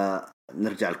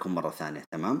ونرجع لكم مرة ثانية،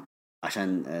 تمام؟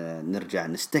 عشان نرجع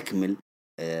نستكمل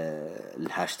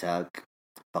الهاشتاج،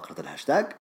 فقرة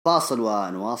الهاشتاج. فاصل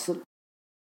ونواصل.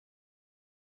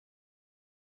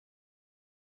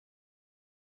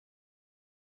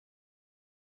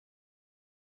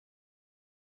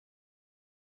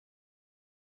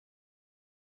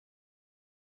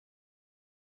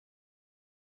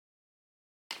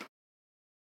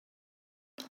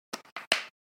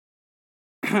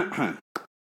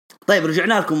 طيب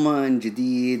رجعنا لكم من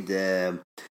جديد.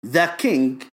 ذا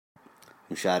كينج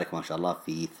مشارك ما شاء الله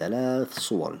في 3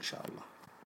 صور إن شاء الله.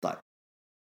 طيب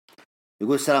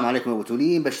يقول السلام عليكم أبو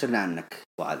تولين، بشرنا عنك.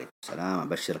 وعليكم السلام،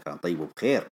 أبشرك عن طيب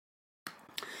وبخير.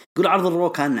 يقول عرض الرو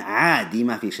كان عادي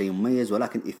ما في شيء مميز،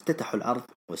 ولكن افتتحوا العرض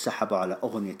وسحبوا على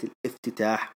أغنية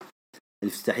الافتتاح.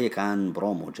 الافتتاحية كان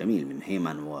برومو جميل من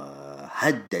هيمان،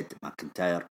 وهدد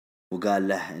ماكنتاير وقال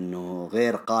له انه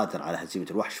غير قادر على هزيمة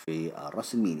الوحش في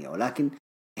الرسلمينيا، ولكن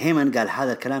هيمان قال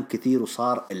هذا الكلام كثير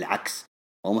وصار العكس،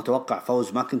 هو متوقع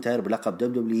فوز ماكنتاير بلقب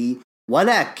WWE.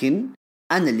 ولكن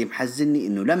انا اللي محزني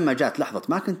انه لما جات لحظة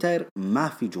ماكنتاير ما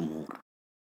في جمهور،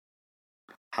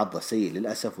 حظه سيء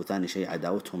للأسف. وثاني شيء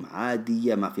عداوتهم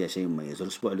عادية ما فيها شيء مميز.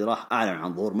 الأسبوع اللي راح أعلن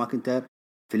عن ظهور ماكنتاير،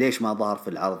 فليش ما ظهر في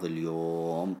العرض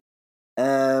اليوم؟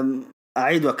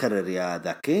 أعيد وأكرر يا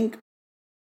ذا كينج،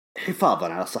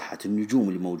 حفاظا على صحة النجوم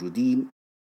اللي موجودين،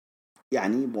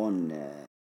 يعني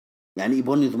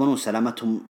يبون يضمنون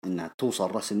سلامتهم إنها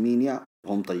توصل راس المينيا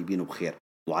وهم طيبين وبخير.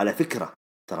 وعلى فكرة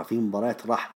ترى في مباريات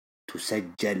راح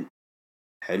تسجل،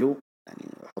 حلو يعني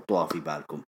حطوها في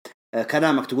بالكم.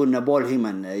 كلامك تقول إن بول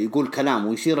هيمن يقول كلام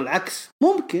ويصير العكس،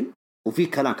 ممكن، وفي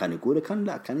كلام كان يقوله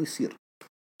كان يصير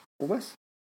وبس.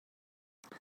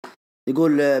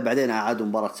 يقول بعدين أعادوا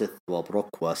مباراة سيث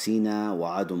وبروك وسينا،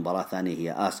 وعادوا مباراة ثانية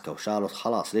هي آسكا وشارلوت.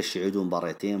 خلاص ليش يعيدون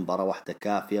مباراتين؟ مباراة واحدة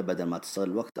كافية بدل ما تستغل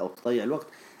الوقت أو تضيع الوقت.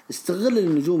 استغل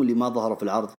النجوم اللي ما ظهروا في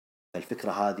العرض.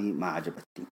 الفكرة هذه ما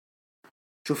عجبتني.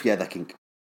 شوف يا ذا كينج،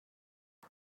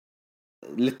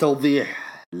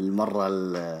 للتوضيح المرة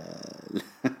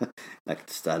لكن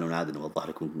تستاهلون عاد نوضح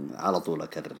لكم على طول،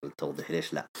 أكرر التوضيح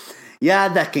ليش لا. يا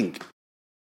ذا كينج،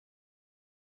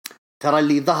 ترى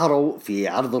اللي ظهروا في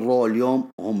عرض الرو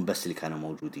اليوم هم بس اللي كانوا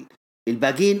موجودين،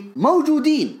 الباقين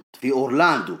موجودين في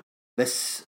أورلاندو،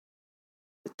 بس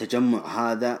التجمع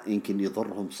هذا يمكن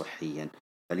يضرهم صحيا،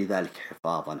 فلذلك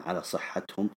حفاظا على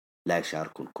صحتهم لا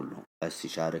يشاركون كلهم، بس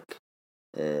يشارك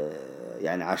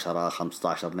يعني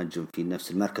 10-15 نجم في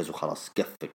نفس المركز وخلاص،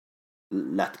 كفك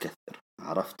لا تكثر،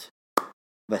 عرفت؟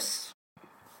 بس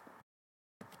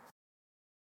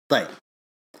طيب،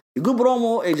 يقول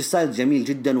برومو ايج ستايلز جميل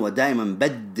جدا ودائما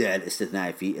بدع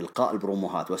الاستثناء في القاء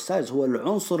البروموهات، وستايلز هو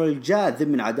العنصر الجاذب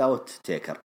من عداوة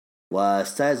تيكر،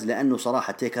 وستايلز لانه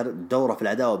صراحة تيكر دوره في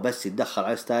العداوة بس يتدخل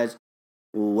على ستايلز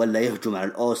ولا يهجم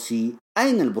على الاو سي.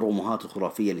 اين البروموهات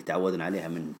الخرافية اللي تعودنا عليها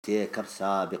من تيكر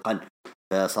سابقا؟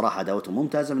 فصراحة عداوته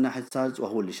ممتازة من ناحية ستايلز،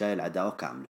 وهو اللي شايل العداوة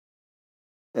كاملة.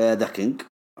 ذا كينج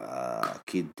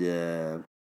اكيد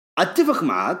اتفق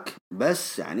معك،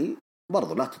 بس يعني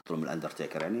برضو لا تظلم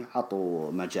الاندرتيكر، يعني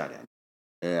عطوا مجال، يعني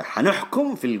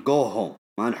حنحكم في الجو هوم،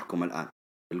 ما نحكم الان.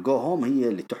 الجو هوم هي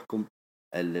اللي تحكم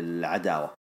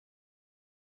العداوة.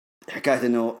 حكاية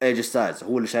انه ايج ستايلز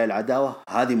هو اللي شايل العداوة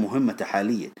هذه مهمته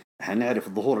حاليا، احنا نعرف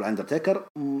ظهور الاندرتيكر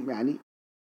يعني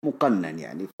مقنن،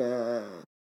 يعني ف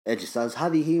ايج ستايلز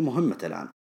هذه هي مهمته الان،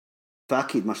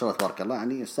 فاكيد ما شاء الله تبارك الله،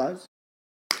 يعني ستايلز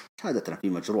شهادتنا فيه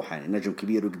مجروحة، يعني نجم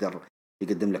كبير ويقدر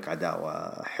يقدم لك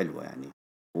عداوة حلوة يعني،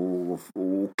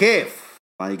 وكيف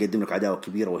ما يقدم لك عداوة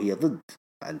كبيرة وهي ضد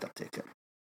اندرتيكر.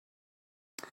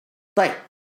 طيب،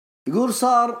 يقول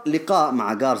صار لقاء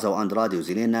مع غارزا واندرادي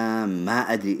وزيلينا،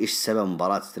 ما ادري ايش سبب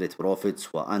مباراة ستريت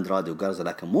بروفيتس واندرادي وغارزا،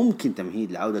 لكن ممكن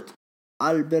تمهيد لعودة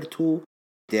البرتو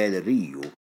ديل ريو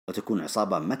وتكون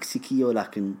عصابة مكسيكية،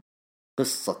 ولكن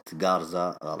قصة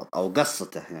غارزا غلط، او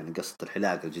قصته يعني قصة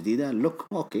الحلاقة الجديدة لوك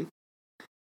اوكي.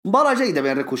 مباراة جيدة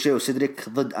بين ريكوشي وسيدريك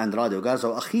ضد اندرادي وغارزا،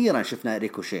 واخيرا شفنا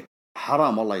ريكوشي،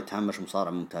 حرام والله يتهمش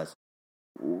مصارع ممتاز،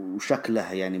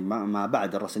 وشكله يعني ما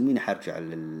بعد الرسلمين حرجع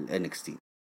للNXT.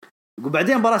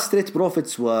 وبعدين مباراة ستريت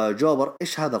بروفيتس وجوبر،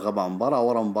 ايش هذا الغباء، مباراة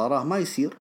ورا مباراة ما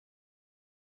يصير.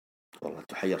 والله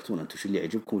انتم حيرتونا، انتم شو اللي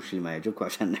يعجبكم وش اللي ما يعجبكم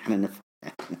عشان نحن نفهم.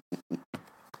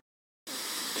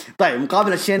 طيب،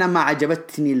 مقابل شينا ما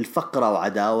عجبتني الفقرة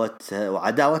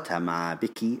وعداوتها مع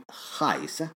بيكي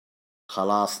خايسة،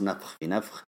 خلاص نفخ في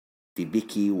نفخ في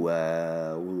بيكي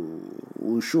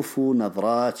وشوفوا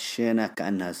نظرات شينا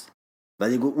كأنها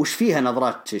بعد يقول وش فيها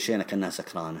نظرات شينا كأنها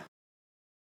سكرانة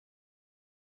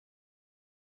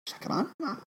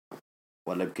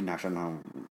ولا يمكن عشانها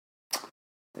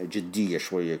جدية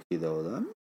شوية كذا وذا،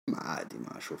 ما عادي،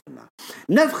 ما أشوف إنها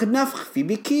نفخ في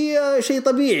بيكي شيء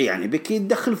طبيعي، يعني بيكي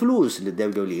تدخل فلوس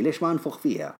للدولي، ليش ما نفخ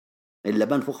فيها؟ إلا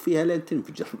بنفخ فيها لين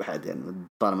تنفجر بعد، يعني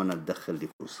طالما أنها تدخل لي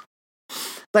فلوس.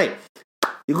 طيب،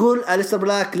 يقول أليستر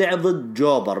بلاك لعب ضد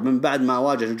جوبر من بعد ما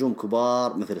واجه نجوم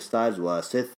كبار مثل ستايلز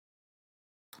وسيث،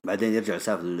 بعدين يرجع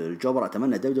لسالفة الجوبر.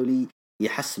 أتمنى دولي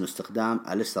يحسن استخدام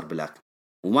أليستر بلاك،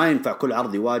 وما ينفع كل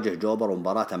عرض يواجه جوبر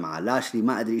ومباراته مع لاشلي،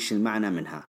 ما أدري إيش المعنى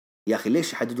منها يا أخي،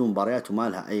 ليش يحددون مباريات وما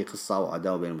لها أي قصة أو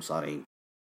عداوة بين المصارعين.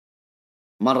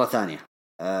 مرة ثانية،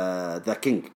 ذا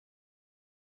كينج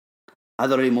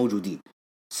هذول اللي موجودين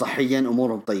صحيا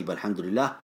أمورهم طيبة الحمد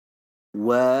لله،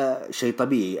 وشيء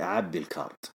طبيعي أعبي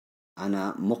الكارد،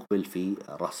 أنا مقبل في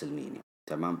رأس المينيا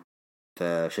تمام،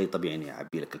 فشيء طبيعي إني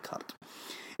أعبي لك الكارد.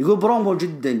 يقول برومو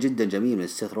جدا جدا جميل من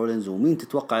سيث رولينز، ومين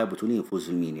تتوقع يا بطولين يفوز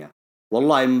في المينيا؟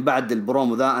 والله من بعد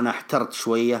البرومو ذا أنا احترت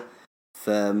شوية،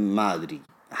 فما أدري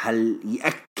هل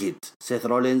يأكد سيث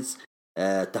رولينز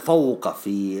تفوقه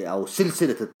في أو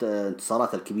سلسلة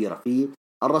الانتصارات الكبيرة في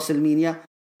الرسلمينيا،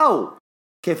 أو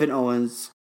كيفن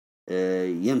أوينز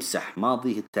يمسح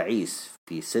ماضيه التعيس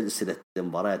في سلسلة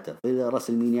مبارياته في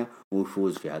الرسلمينيا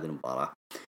ويفوز في هذه المباراة.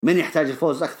 من يحتاج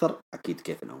الفوز أكثر؟ أكيد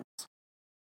كيفن أوينز.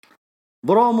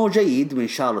 برومو جيد من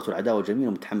شارلوت والعداوة جميلة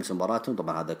ومتحمس مباراتهم،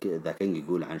 طبعا هذا ذا كينج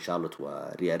يقول عن شارلوت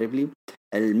وريا ريبلي.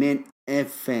 المين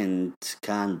ايفنت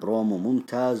كان برومو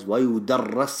ممتاز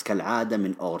ويدرس كالعادة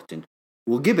من أورتن،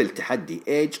 وقبل تحدي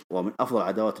ايج، ومن أفضل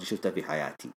العداوات اللي شفتها في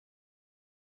حياتي.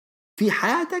 في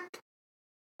حياتك؟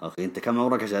 أوكي، أنت كم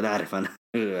عمرك عشان أعرف أنا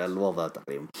الوضع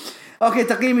تقريبا. أوكي،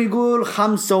 تقييم يقول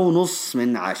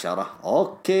 5.5/10.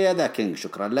 أوكي يا ذا كينج،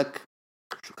 شكرا لك،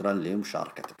 شكرا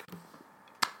لمشاركتك.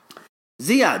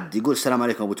 زياد يقول السلام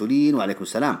عليكم أبو تولين. وعليكم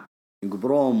السلام. يقول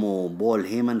برومو بول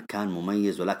هيمن كان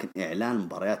مميز، ولكن إعلان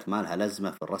مباريات ما لها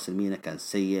لازمة في الرسلمينيا كان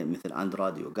سيء، مثل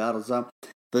أندرادي وغارزا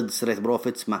ضد ستريت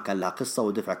بروفيتس ما كان لها قصة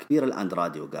ودفع كبير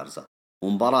لأندرادي وغارزا،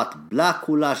 ومباراة بلاك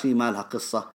ولاشلي ما لها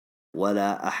قصة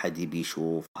ولا أحد يبي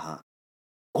يشوفها.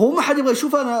 هو ما حد يبغى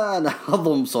يشوف. انا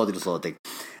اضم صوتي لصوتك.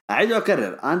 اعيد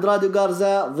واكرر، اندرادي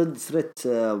وغارزا ضد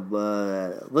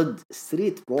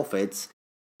ستريت بروفيتس.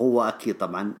 هو اكيد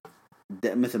طبعا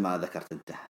مثل ما ذكرت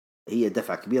انت، هي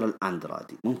دفعة كبيرة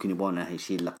لأندرادي، ممكن يبغونه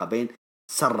يشيل لقبين،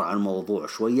 سرع الموضوع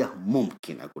شوية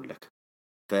ممكن أقول لك.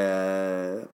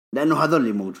 لأنه هذول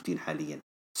اللي موجودين حاليا،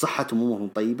 صحتهم وأمورهم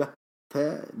طيبة،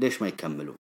 فليش ما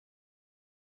يكملوا.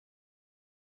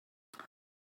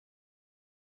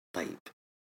 طيب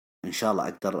إن شاء الله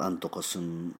أقدر أنطق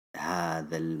اسم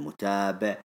هذا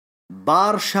المتابع.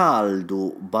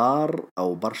 بارشالدو.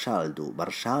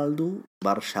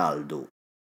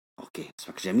 اوكي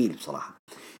اسمك جميل بصراحة.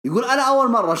 يقول انا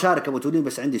اول مرة اشارك ابو تولين،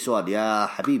 بس عندي سؤال. يا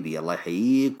حبيبي الله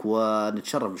يحييك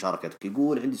ونتشرف مشاركتك.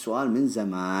 يقول عندي سؤال من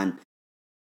زمان.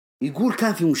 يقول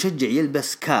كان في مشجع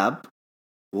يلبس كاب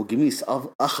وقميص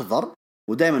اخضر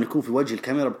ودائما يكون في وجه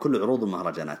الكاميرا بكل عروض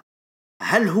المهرجانات،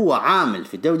 هل هو عامل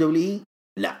في الدولي؟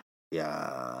 لا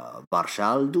يا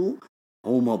بارشالدو،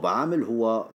 هو مو بعامل،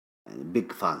 هو يعني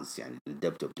بيج فانز يعني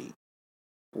للدبليو.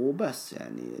 وبس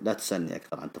يعني لا تسألني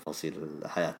أكثر عن تفاصيل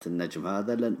حياة النجم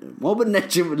هذا، لأن مو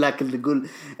بالنجم لكن نقول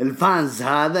الفانز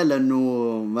هذا، لأنه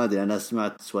ما أدري أنا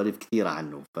سمعت سواليف كثيرة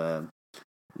عنه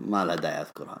فما لا داعي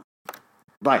أذكرها.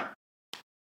 طيب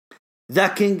ذا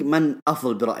كينج من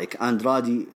أفضل برأيك،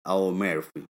 أندرادي أو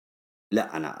ميرفي؟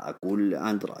 لا أنا أقول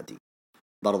أندرادي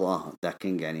برضو. ذا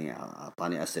كينج يعني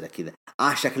أعطاني أسئلة كذا.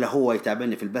 شكله هو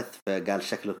يتابعني في البث فقال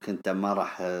شكلك أنت ما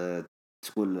راح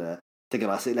تقول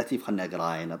تقرأ أسئلتي، فخلنا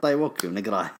أقرأها هنا. طيب أوكي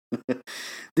نقرأها.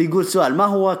 يقول سؤال، ما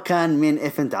هو كان مين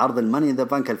إيفنت عرض الماني ذا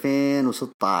بانك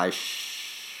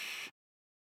 2016؟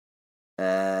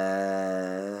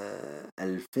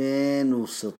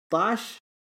 2016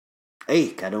 اي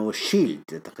كانوا الشيلد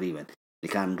تقريبا،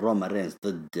 اللي كان رومان رينز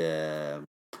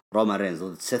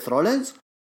ضد سيث رولينز،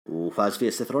 وفاز فيه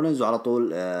سيث رولينز، وعلى طول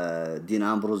دين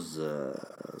أمبروز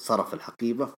صرف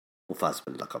الحقيبة وفاز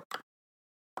باللقب.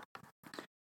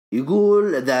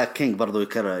 يقول ذا كينج برضو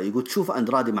يكرر، يقول تشوف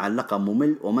أندرادي مع اللقب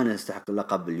ممل ومن يستحق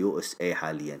اللقب باليو اس اي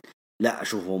حاليا؟ لا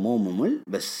أشوفه مو ممل،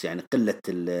 بس يعني قلة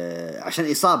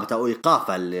عشان إصابته أو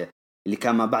إيقافه اللي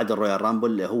كان ما بعد الرويال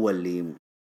رامبل هو اللي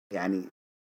يعني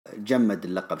جمد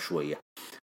اللقب شوية،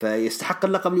 فيستحق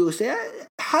اللقب اليو اس اي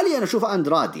حاليا. أنا أشوف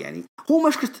أندرادي يعني هو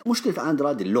مشكلة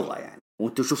أندرادي اللغة يعني،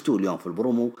 وانتم شفتوه اليوم في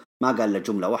البرومو ما قال له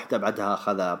جملة واحدة، بعدها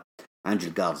أخذ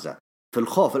أنجل غارزا. في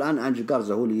الخوف الآن أنجل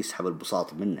غارزا هو اللي يسحب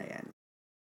البساط منه يعني.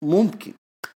 ممكن.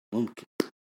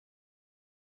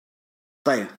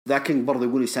 طيب ذا كينج برضو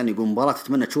يقول يسألني، يقول مباراة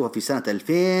تتمنى تشوفها في سنة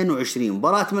 2020.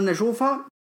 مباراة أتمنى أشوفها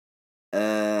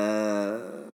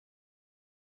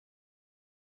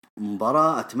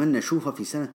مباراة أتمنى أشوفها في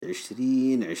سنة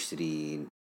 2020.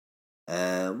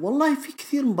 والله في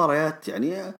كثير مباريات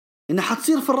يعني إنها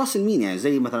حتصير في الراس المين، يعني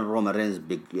زي مثلا رومان رينز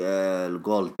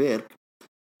الجولد بيرك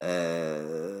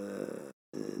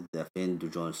ذا فيند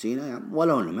وجون سينا يعني،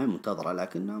 ولو انها ما منتظرة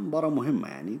لكنها مباراة مهمة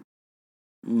يعني.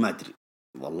 ما ادري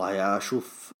والله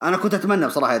اشوف. انا كنت اتمنى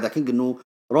بصراحة اذا كينج انه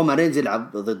رومان رينز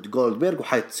يلعب ضد جولدبيرغ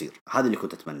وحيتصير، هذا اللي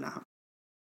كنت اتمناها.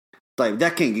 طيب ذا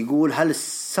كينج يقول هل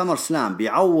السمر سلام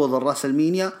بيعوض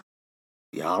الراسلمينيا؟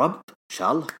 يا رب ان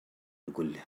شاء الله.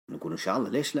 نقول ان شاء الله،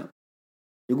 ليش لا.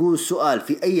 يقول السؤال،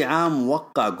 في اي عام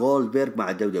وقع جولدبيرغ مع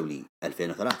الدبليو؟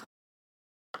 2003.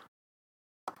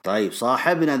 طيب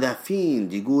صاحبنا ذا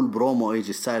فيند يقول برومو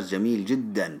ايج ستايلز جميل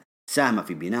جدا، ساهم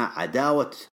في بناء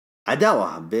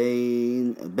عداوة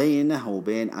بينه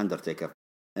وبين أندرتيكر.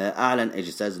 أعلن ايج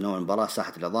ستايلز نوع المباراة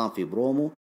ساحة العظام في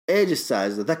برومو. ايج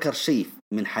ستايلز ذكر شيء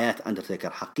من حياة أندرتيكر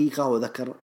حقيقة،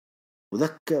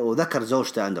 وذكر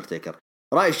زوجته أندرتيكر.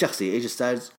 رأيي الشخصي ايج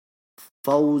ستايلز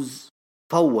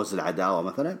فوز العداوة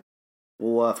مثلا،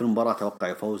 وفي المباراة توقع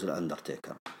يفوز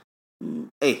الأندرتيكر.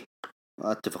 ايه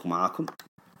اتفق معاكم.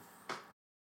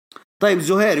 طيب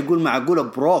زهير يقول معقولة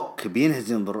بروك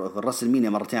بينهزم في الراس المينيا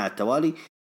مرتين على التوالي؟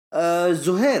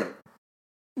 زهير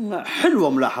حلوة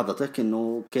ملاحظتك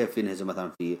انه كيف ينهزم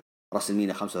مثلا في راس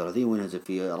المينيا 35 وينهزم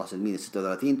في راس المينيا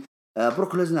 36.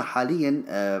 بروك ليزنر حاليا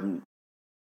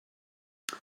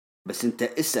بس انت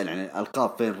اسأل عن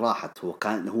الألقاب فين راحت.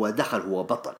 هو دخل هو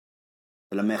بطل،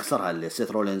 لما يخسرها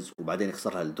لسيث رولينز وبعدين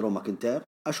يخسرها لدرو ماكنتاير،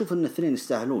 اشوف ان الاثنين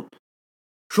يستاهلون.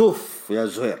 شوف يا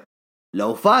زهير،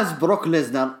 لو فاز بروك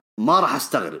ليزنر ما راح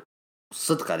استغرب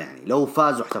صدقا يعني، لو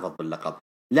فاز واحتفظ باللقب.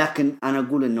 لكن انا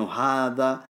اقول انه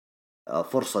هذا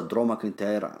فرصة درو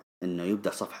ماكنتاير انه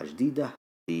يبدأ صفحة جديدة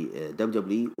في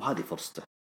دبليو، وهذه فرصته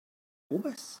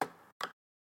وبس.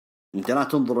 انت لا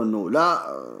تنظر انه لا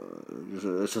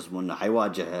شو اسمه انه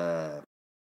حيواجه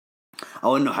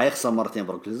او انه حيخسر مرتين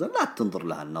بروك ليزنر، لا تنظر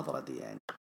لها النظرة دي يعني.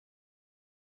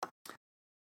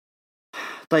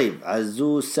 طيب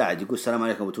عزوز سعد يقول السلام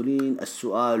عليكم أبو تولين،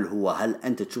 السؤال هو هل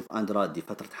أنت تشوف أندرادي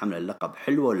فترة حمل اللقب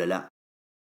حلوة ولا لا؟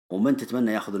 ومن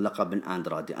تتمنى ياخذ اللقب من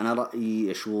أندرادي؟ أنا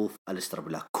رأيي أشوف أليستر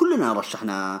بلاك. كلنا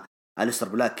رشحنا أليستر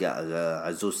بلاك يا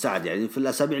عزوز سعد، يعني في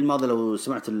الأسابيع الماضية لو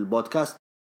سمعت البودكاست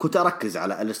كنت أركز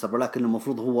على أليستر بلاك إنه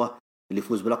المفروض هو اللي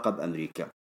يفوز بلقب أمريكا،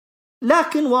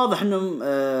 لكن واضح إنهم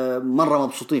مرة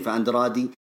مبسوطين في أندرادي.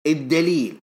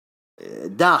 الدليل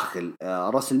داخل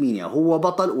راسلمينيا هو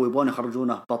بطل ويبون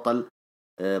يخرجونه بطل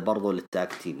برضو للتاج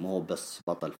تيم، مو بس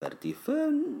بطل فردي،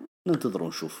 فننتظر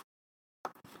ونشوف.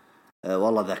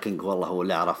 والله ذا كينج والله هو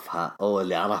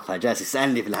اللي عرفها جالس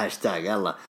يسألني في الهاشتاج،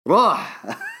 يلا روح.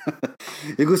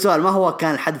 يقول سؤال، ما هو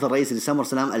كان الحدث الرئيسي لسمر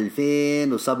سلام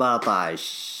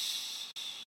 2017؟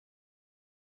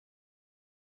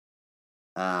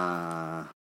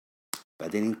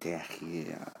 بعدين انت يا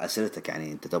اخي اسئلتك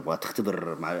يعني انت تبغى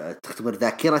تختبر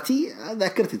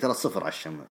ذاكرتي ترى صفر على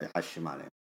الشمال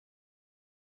يعني.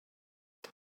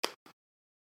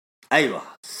 ايوه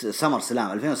سمر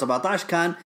سلام 2017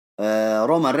 كان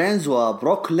رومان رينز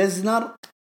وبروك ليزنر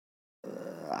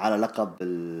على لقب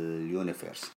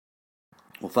اليونيفيرس،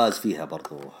 وفاز فيها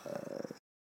برضو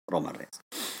رومان رينز.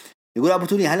 يقول أبو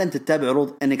توني، هل أنت تتابع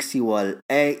عروض NXT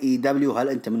والAEW؟ هل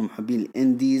أنت من محبين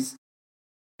الإنديز؟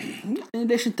 يعني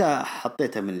ليش أنت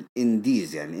حطيتها من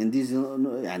الإنديز؟ يعني الإنديز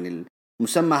يعني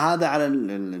المسمى هذا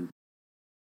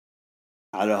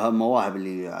على المواهب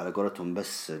اللي على قولتهم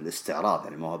بس الاستعراض،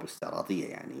 يعني مواهب الاستعراضية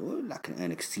يعني،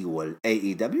 لكن NXT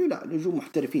والAEW لا، نجوم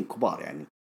محترفين كبار يعني.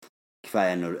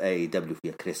 كفاية إنه الAEW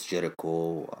فيها كريس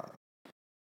جيريكو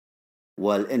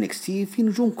والNXT في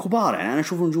نجوم كبار، يعني أنا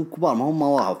أشوف نجوم كبار ما هم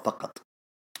مواهب فقط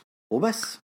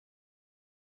وبس.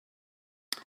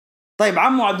 طيب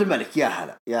عمو عبد الملك، يا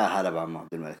هلا بعمو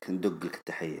عبد الملك، ندق لك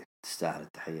التحية، تستاهل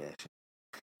التحية يا شيخ.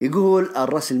 يقول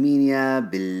الراسلمينيا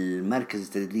بالمركز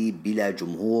التدريب بلا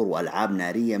جمهور وألعاب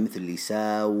نارية مثل اللي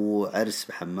يساووا عرس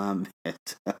بحمام بيت.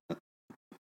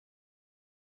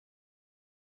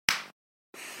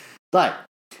 طيب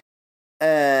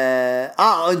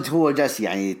انت هو جالس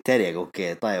يعني تريق.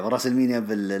 اوكي طيب الراسلمينيا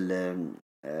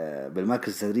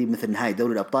بالمركز التدريب مثل نهائي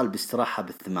دوري الأبطال باستراحة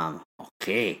بالثمامة.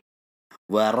 اوكي،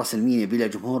 والراسلمينيا بلا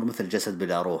جمهور مثل جسد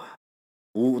بلا روح.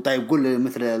 وطيب قول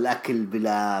مثل الأكل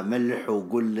بلا ملح،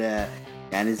 وقول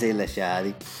يعني زي الأشياء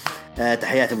هذه.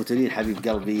 تحياتي أبو تولين حبيب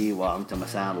قلبي وأنت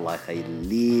مساء، الله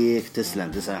يخليك،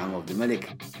 تسلم يا عبد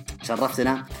الملك،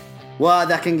 شرفتنا.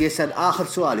 وذا كينج يسأل آخر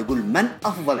سؤال، يقول من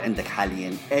أفضل عندك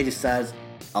حاليا، AJ ستايلز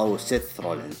أو سيث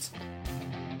رولينز؟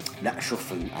 لا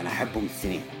شوف أنا أحبهم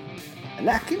الاثنين،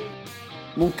 لكن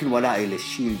ممكن ولائي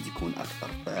للشيلد يكون أكثر،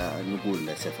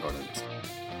 فنقول سيث رولينز.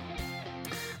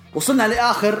 وصلنا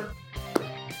لآخر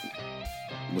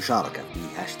مشاركة في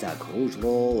هاشتاج هروج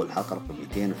رو، الحلقة رقم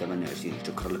 228.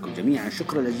 شكرا لكم جميعا،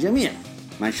 شكرا للجميع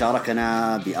من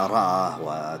شاركنا بآراءه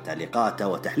وتعليقاته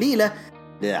وتحليله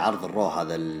لعرض الرو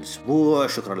هذا الأسبوع.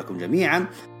 شكرا لكم جميعا،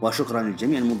 وشكرا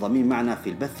للجميع المنضمين معنا في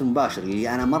البث المباشر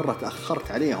اللي أنا مرة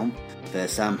تأخرت عليهم،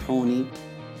 فسامحوني.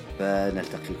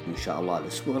 فنلتقيكم إن شاء الله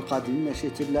الأسبوع القادم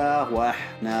بمشيئة الله،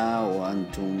 وإحنا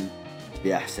وأنتم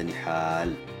بأحسن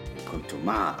حال. كنتم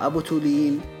مع أبو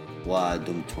تولين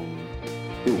ودمتم